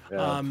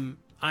 Yeah.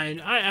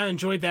 I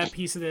enjoyed that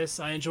piece of this.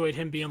 I enjoyed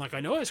him being like, I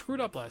know I screwed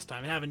up last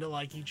time, and having to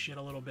like eat shit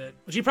a little bit,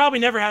 which he probably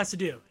never has to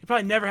do. He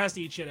probably never has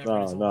to eat shit ever.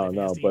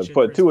 No.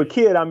 But to a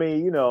kid,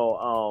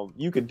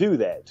 you could do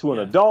that. To an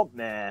adult,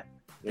 nah.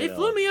 They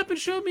flew me up and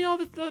showed me all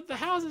the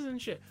houses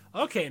and shit.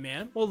 Okay,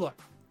 man. Well,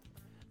 look.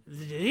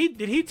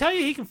 Did he tell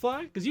you he can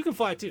fly? Because you can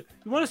fly too.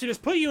 You want us to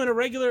just put you in a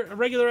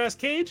regular ass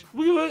cage?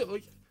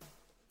 We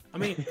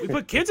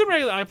put kids in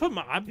regular. I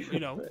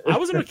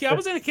was in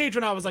a cage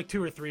when I was like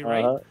 2 or 3,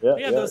 right?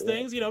 We had those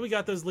things, we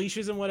got those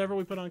leashes and whatever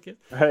we put on kids.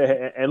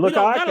 And look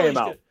how I came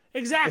out.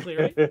 Exactly,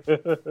 right?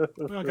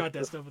 We don't got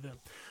that stuff with him.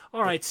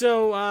 All right,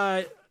 so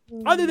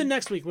other than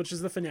next week, which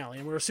is the finale,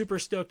 and we're super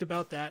stoked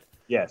about that.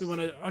 Yes. We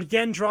want to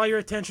again draw your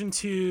attention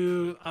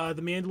to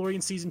The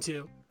Mandalorian season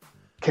 2.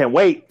 Can't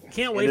wait.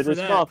 Can't wait for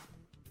that. Month.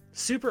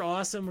 Super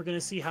awesome. We're going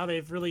to see how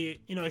they've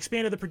really,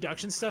 expanded the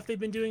production stuff they've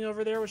been doing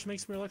over there, which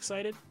makes me real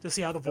excited to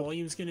see how the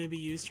volume is going to be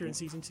used here in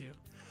season 2.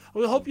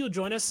 We hope you'll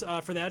join us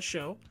for that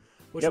show,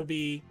 which will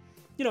be,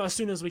 as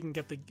soon as we can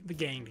get the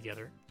gang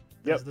together.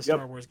 The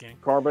Star Wars gang.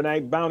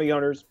 Carbonite Bounty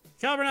Hunters.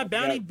 Carbonite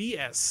Bounty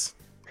BS.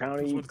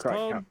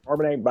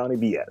 Carbonite Bounty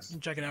BS.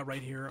 Check it out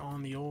right here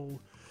on the old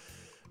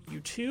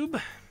YouTube.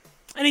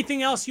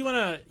 Anything else you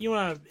wanna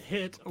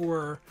hit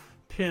or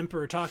pimp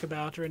or talk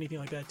about or anything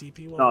like that,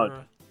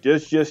 DP?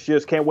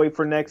 Just can't wait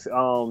for next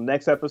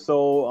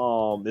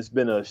episode. It's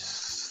been a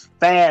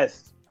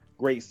fast,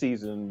 great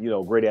season,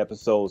 great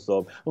episodes.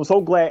 So I'm so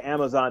glad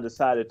Amazon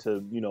decided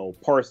to,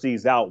 parse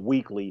these out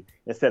weekly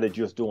instead of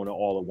just doing it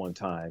all at one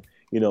time.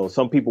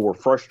 Some people were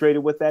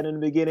frustrated with that in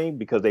the beginning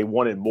because they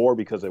wanted more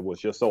because it was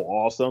just so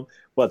awesome.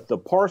 But the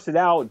parse it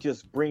out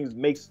just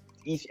makes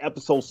each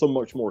episode so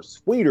much more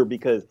sweeter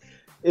because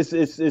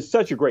it's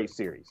such a great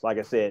series. Like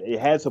I said, it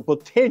has the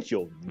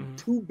potential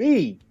to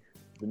be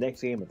the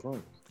next Game of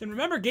Thrones. And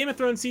remember, Game of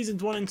Thrones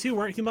seasons 1 and 2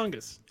 weren't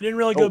humongous. It didn't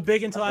really go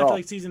big until after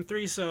like season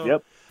 3,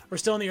 so we're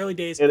still in the early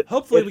days.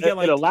 Hopefully we get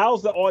like... It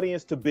allows the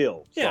audience to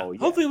build. Yeah, so,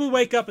 hopefully we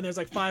wake up and there's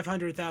like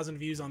 500,000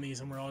 views on these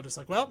and we're all just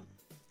like, well...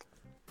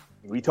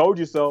 We told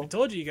you so. I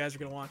told you guys were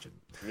going to watch it.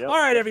 Yep. All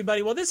right,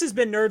 everybody. Well, this has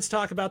been Nerds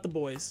Talk About the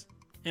Boys.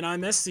 And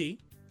I'm SC.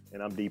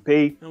 And I'm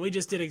DP. And we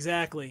just did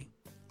exactly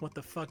what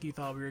the fuck you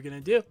thought we were going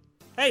to do.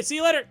 Hey, see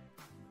you later.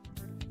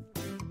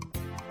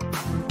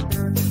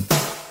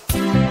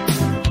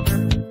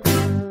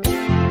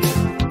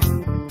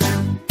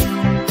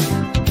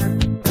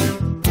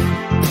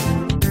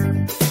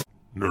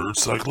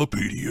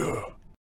 Nerdcyclopedia.